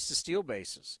on base to steal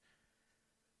bases?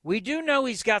 We do know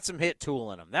he's got some hit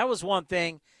tool in him. That was one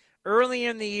thing. Early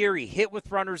in the year, he hit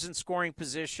with runners in scoring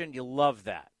position. You love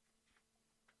that.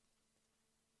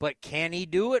 But can he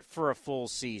do it for a full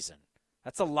season?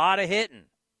 That's a lot of hitting.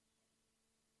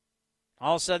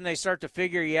 All of a sudden, they start to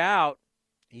figure you out.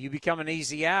 You become an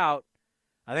easy out.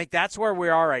 I think that's where we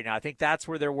are right now. I think that's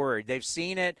where they're worried. They've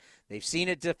seen it. They've seen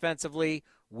it defensively.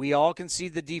 We all can see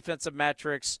the defensive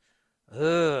metrics.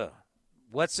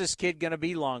 What's this kid going to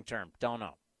be long term? Don't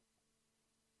know.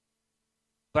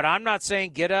 But I'm not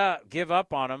saying give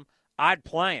up on him. I'd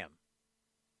play him.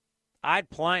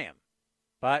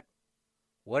 But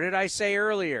what did I say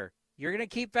earlier? You're going to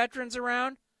keep veterans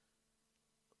around?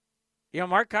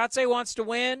 Mark Kotsay wants to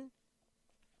win.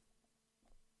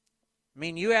 I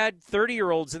mean, you had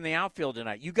 30-year-olds in the outfield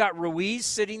tonight. You got Ruiz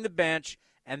sitting the bench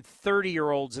and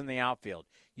 30-year-olds in the outfield.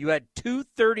 You had two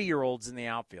 30-year-olds in the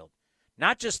outfield.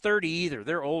 Not just 30 either.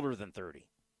 They're older than 30.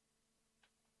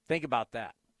 Think about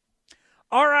that.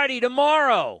 All righty,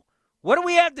 tomorrow. What do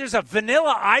we have? There's a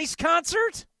Vanilla Ice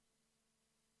concert?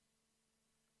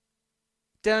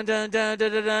 Dun, dun, dun,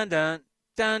 dun, dun, dun, dun,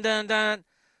 dun, dun, dun.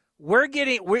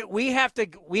 We have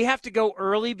to go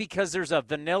early because there's a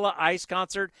Vanilla Ice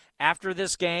concert after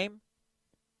this game.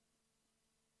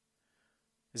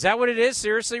 Is that what it is?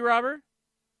 Seriously, Robert?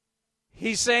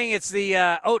 He's saying it's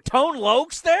the Tone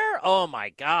Loc's there? Oh my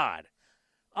God.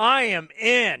 I am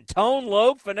in. Tone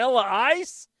Loc, Vanilla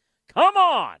Ice? Come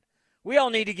on. We all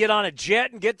need to get on a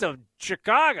jet and get to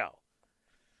Chicago.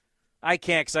 I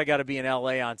can't because I got to be in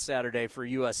L.A. on Saturday for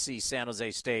USC San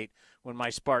Jose State when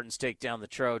my Spartans take down the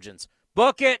Trojans.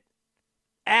 Book it.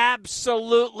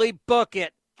 Absolutely book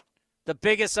it. The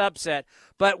biggest upset.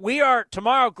 But we are,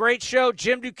 tomorrow, great show.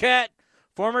 Jim Duquette,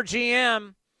 former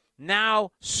GM,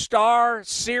 now star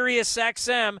Sirius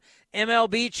XM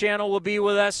MLB channel will be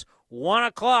with us 1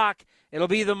 o'clock. It'll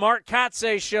be the Mark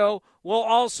Kotsay show. Will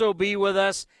also be with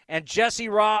us. And Jesse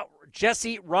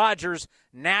Rogers,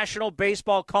 national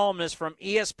baseball columnist from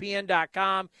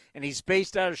ESPN.com, and he's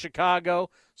based out of Chicago,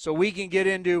 so we can get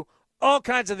into all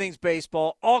kinds of things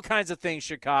baseball, all kinds of things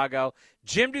Chicago.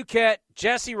 Jim Duquette,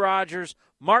 Jesse Rogers,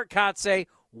 Mark Kotsay,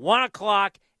 1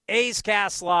 o'clock, A's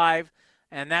Cast Live,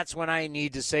 and that's when I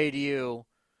need to say to you,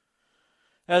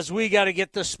 as we got to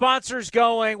get the sponsors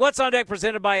going. What's on Deck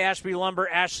presented by Ashby Lumber.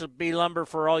 Ashby Lumber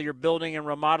for all your building and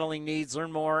remodeling needs.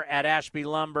 Learn more at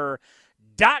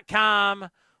ashbylumber.com.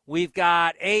 We've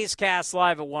got A's Cast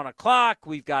Live at 1 o'clock.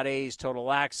 We've got A's Total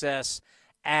Access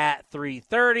at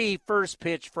 3:30. First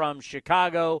pitch from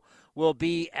Chicago will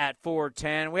be at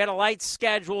 4:10. We had a light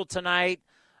schedule tonight.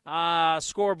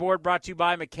 Scoreboard brought to you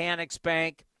by Mechanics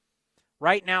Bank.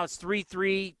 Right now it's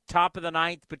 3-3, top of the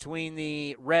ninth between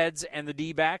the Reds and the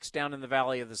D-backs down in the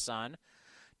Valley of the Sun.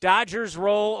 Dodgers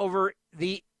roll over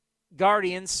the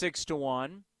Guardians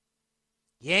 6-1.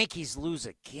 Yankees lose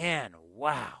again.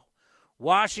 Wow.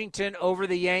 Washington over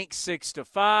the Yanks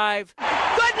 6-5.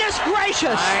 Goodness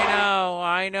gracious!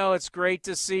 I know. It's great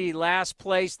to see. Last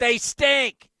place. They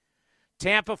stink.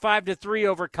 Tampa 5-3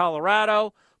 over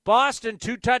Colorado. Boston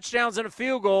 2 touchdowns and a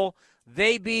field goal.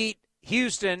 They beat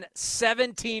Houston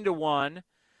 17-1.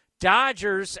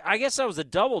 Dodgers, I guess that was a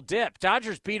double dip.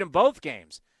 Dodgers beat them both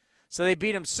games. So they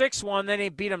beat them 6-1, then they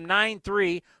beat them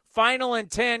 9-3. Final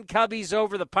and 10, Cubbies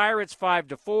over the Pirates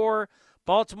 5-4.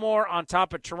 Baltimore on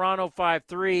top of Toronto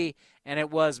 5-3, and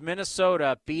it was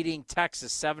Minnesota beating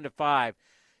Texas 7-5.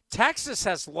 Texas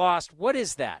has lost, what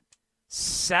is that,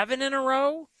 7 in a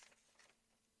row?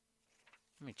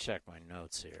 Let me check my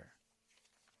notes here.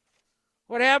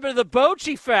 What happened to the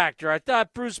Bochy factor? I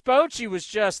thought Bruce Bochy was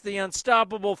just the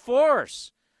unstoppable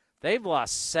force. They've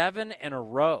lost 7 in a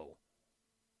row.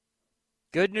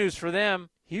 Good news for them.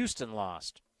 Houston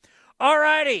lost. All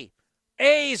righty.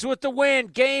 A's with the win.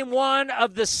 Game 1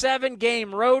 of the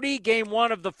 7-game roadie. Game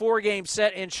 1 of the 4-game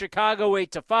set in Chicago,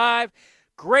 8-5.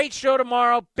 Great show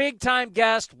tomorrow. Big-time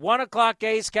guest. 1 o'clock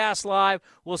A's Cast Live.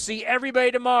 We'll see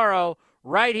everybody tomorrow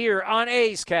right here on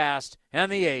A's Cast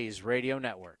and the A's Radio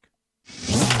Network.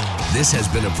 This has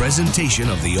been a presentation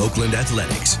of the Oakland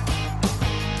Athletics.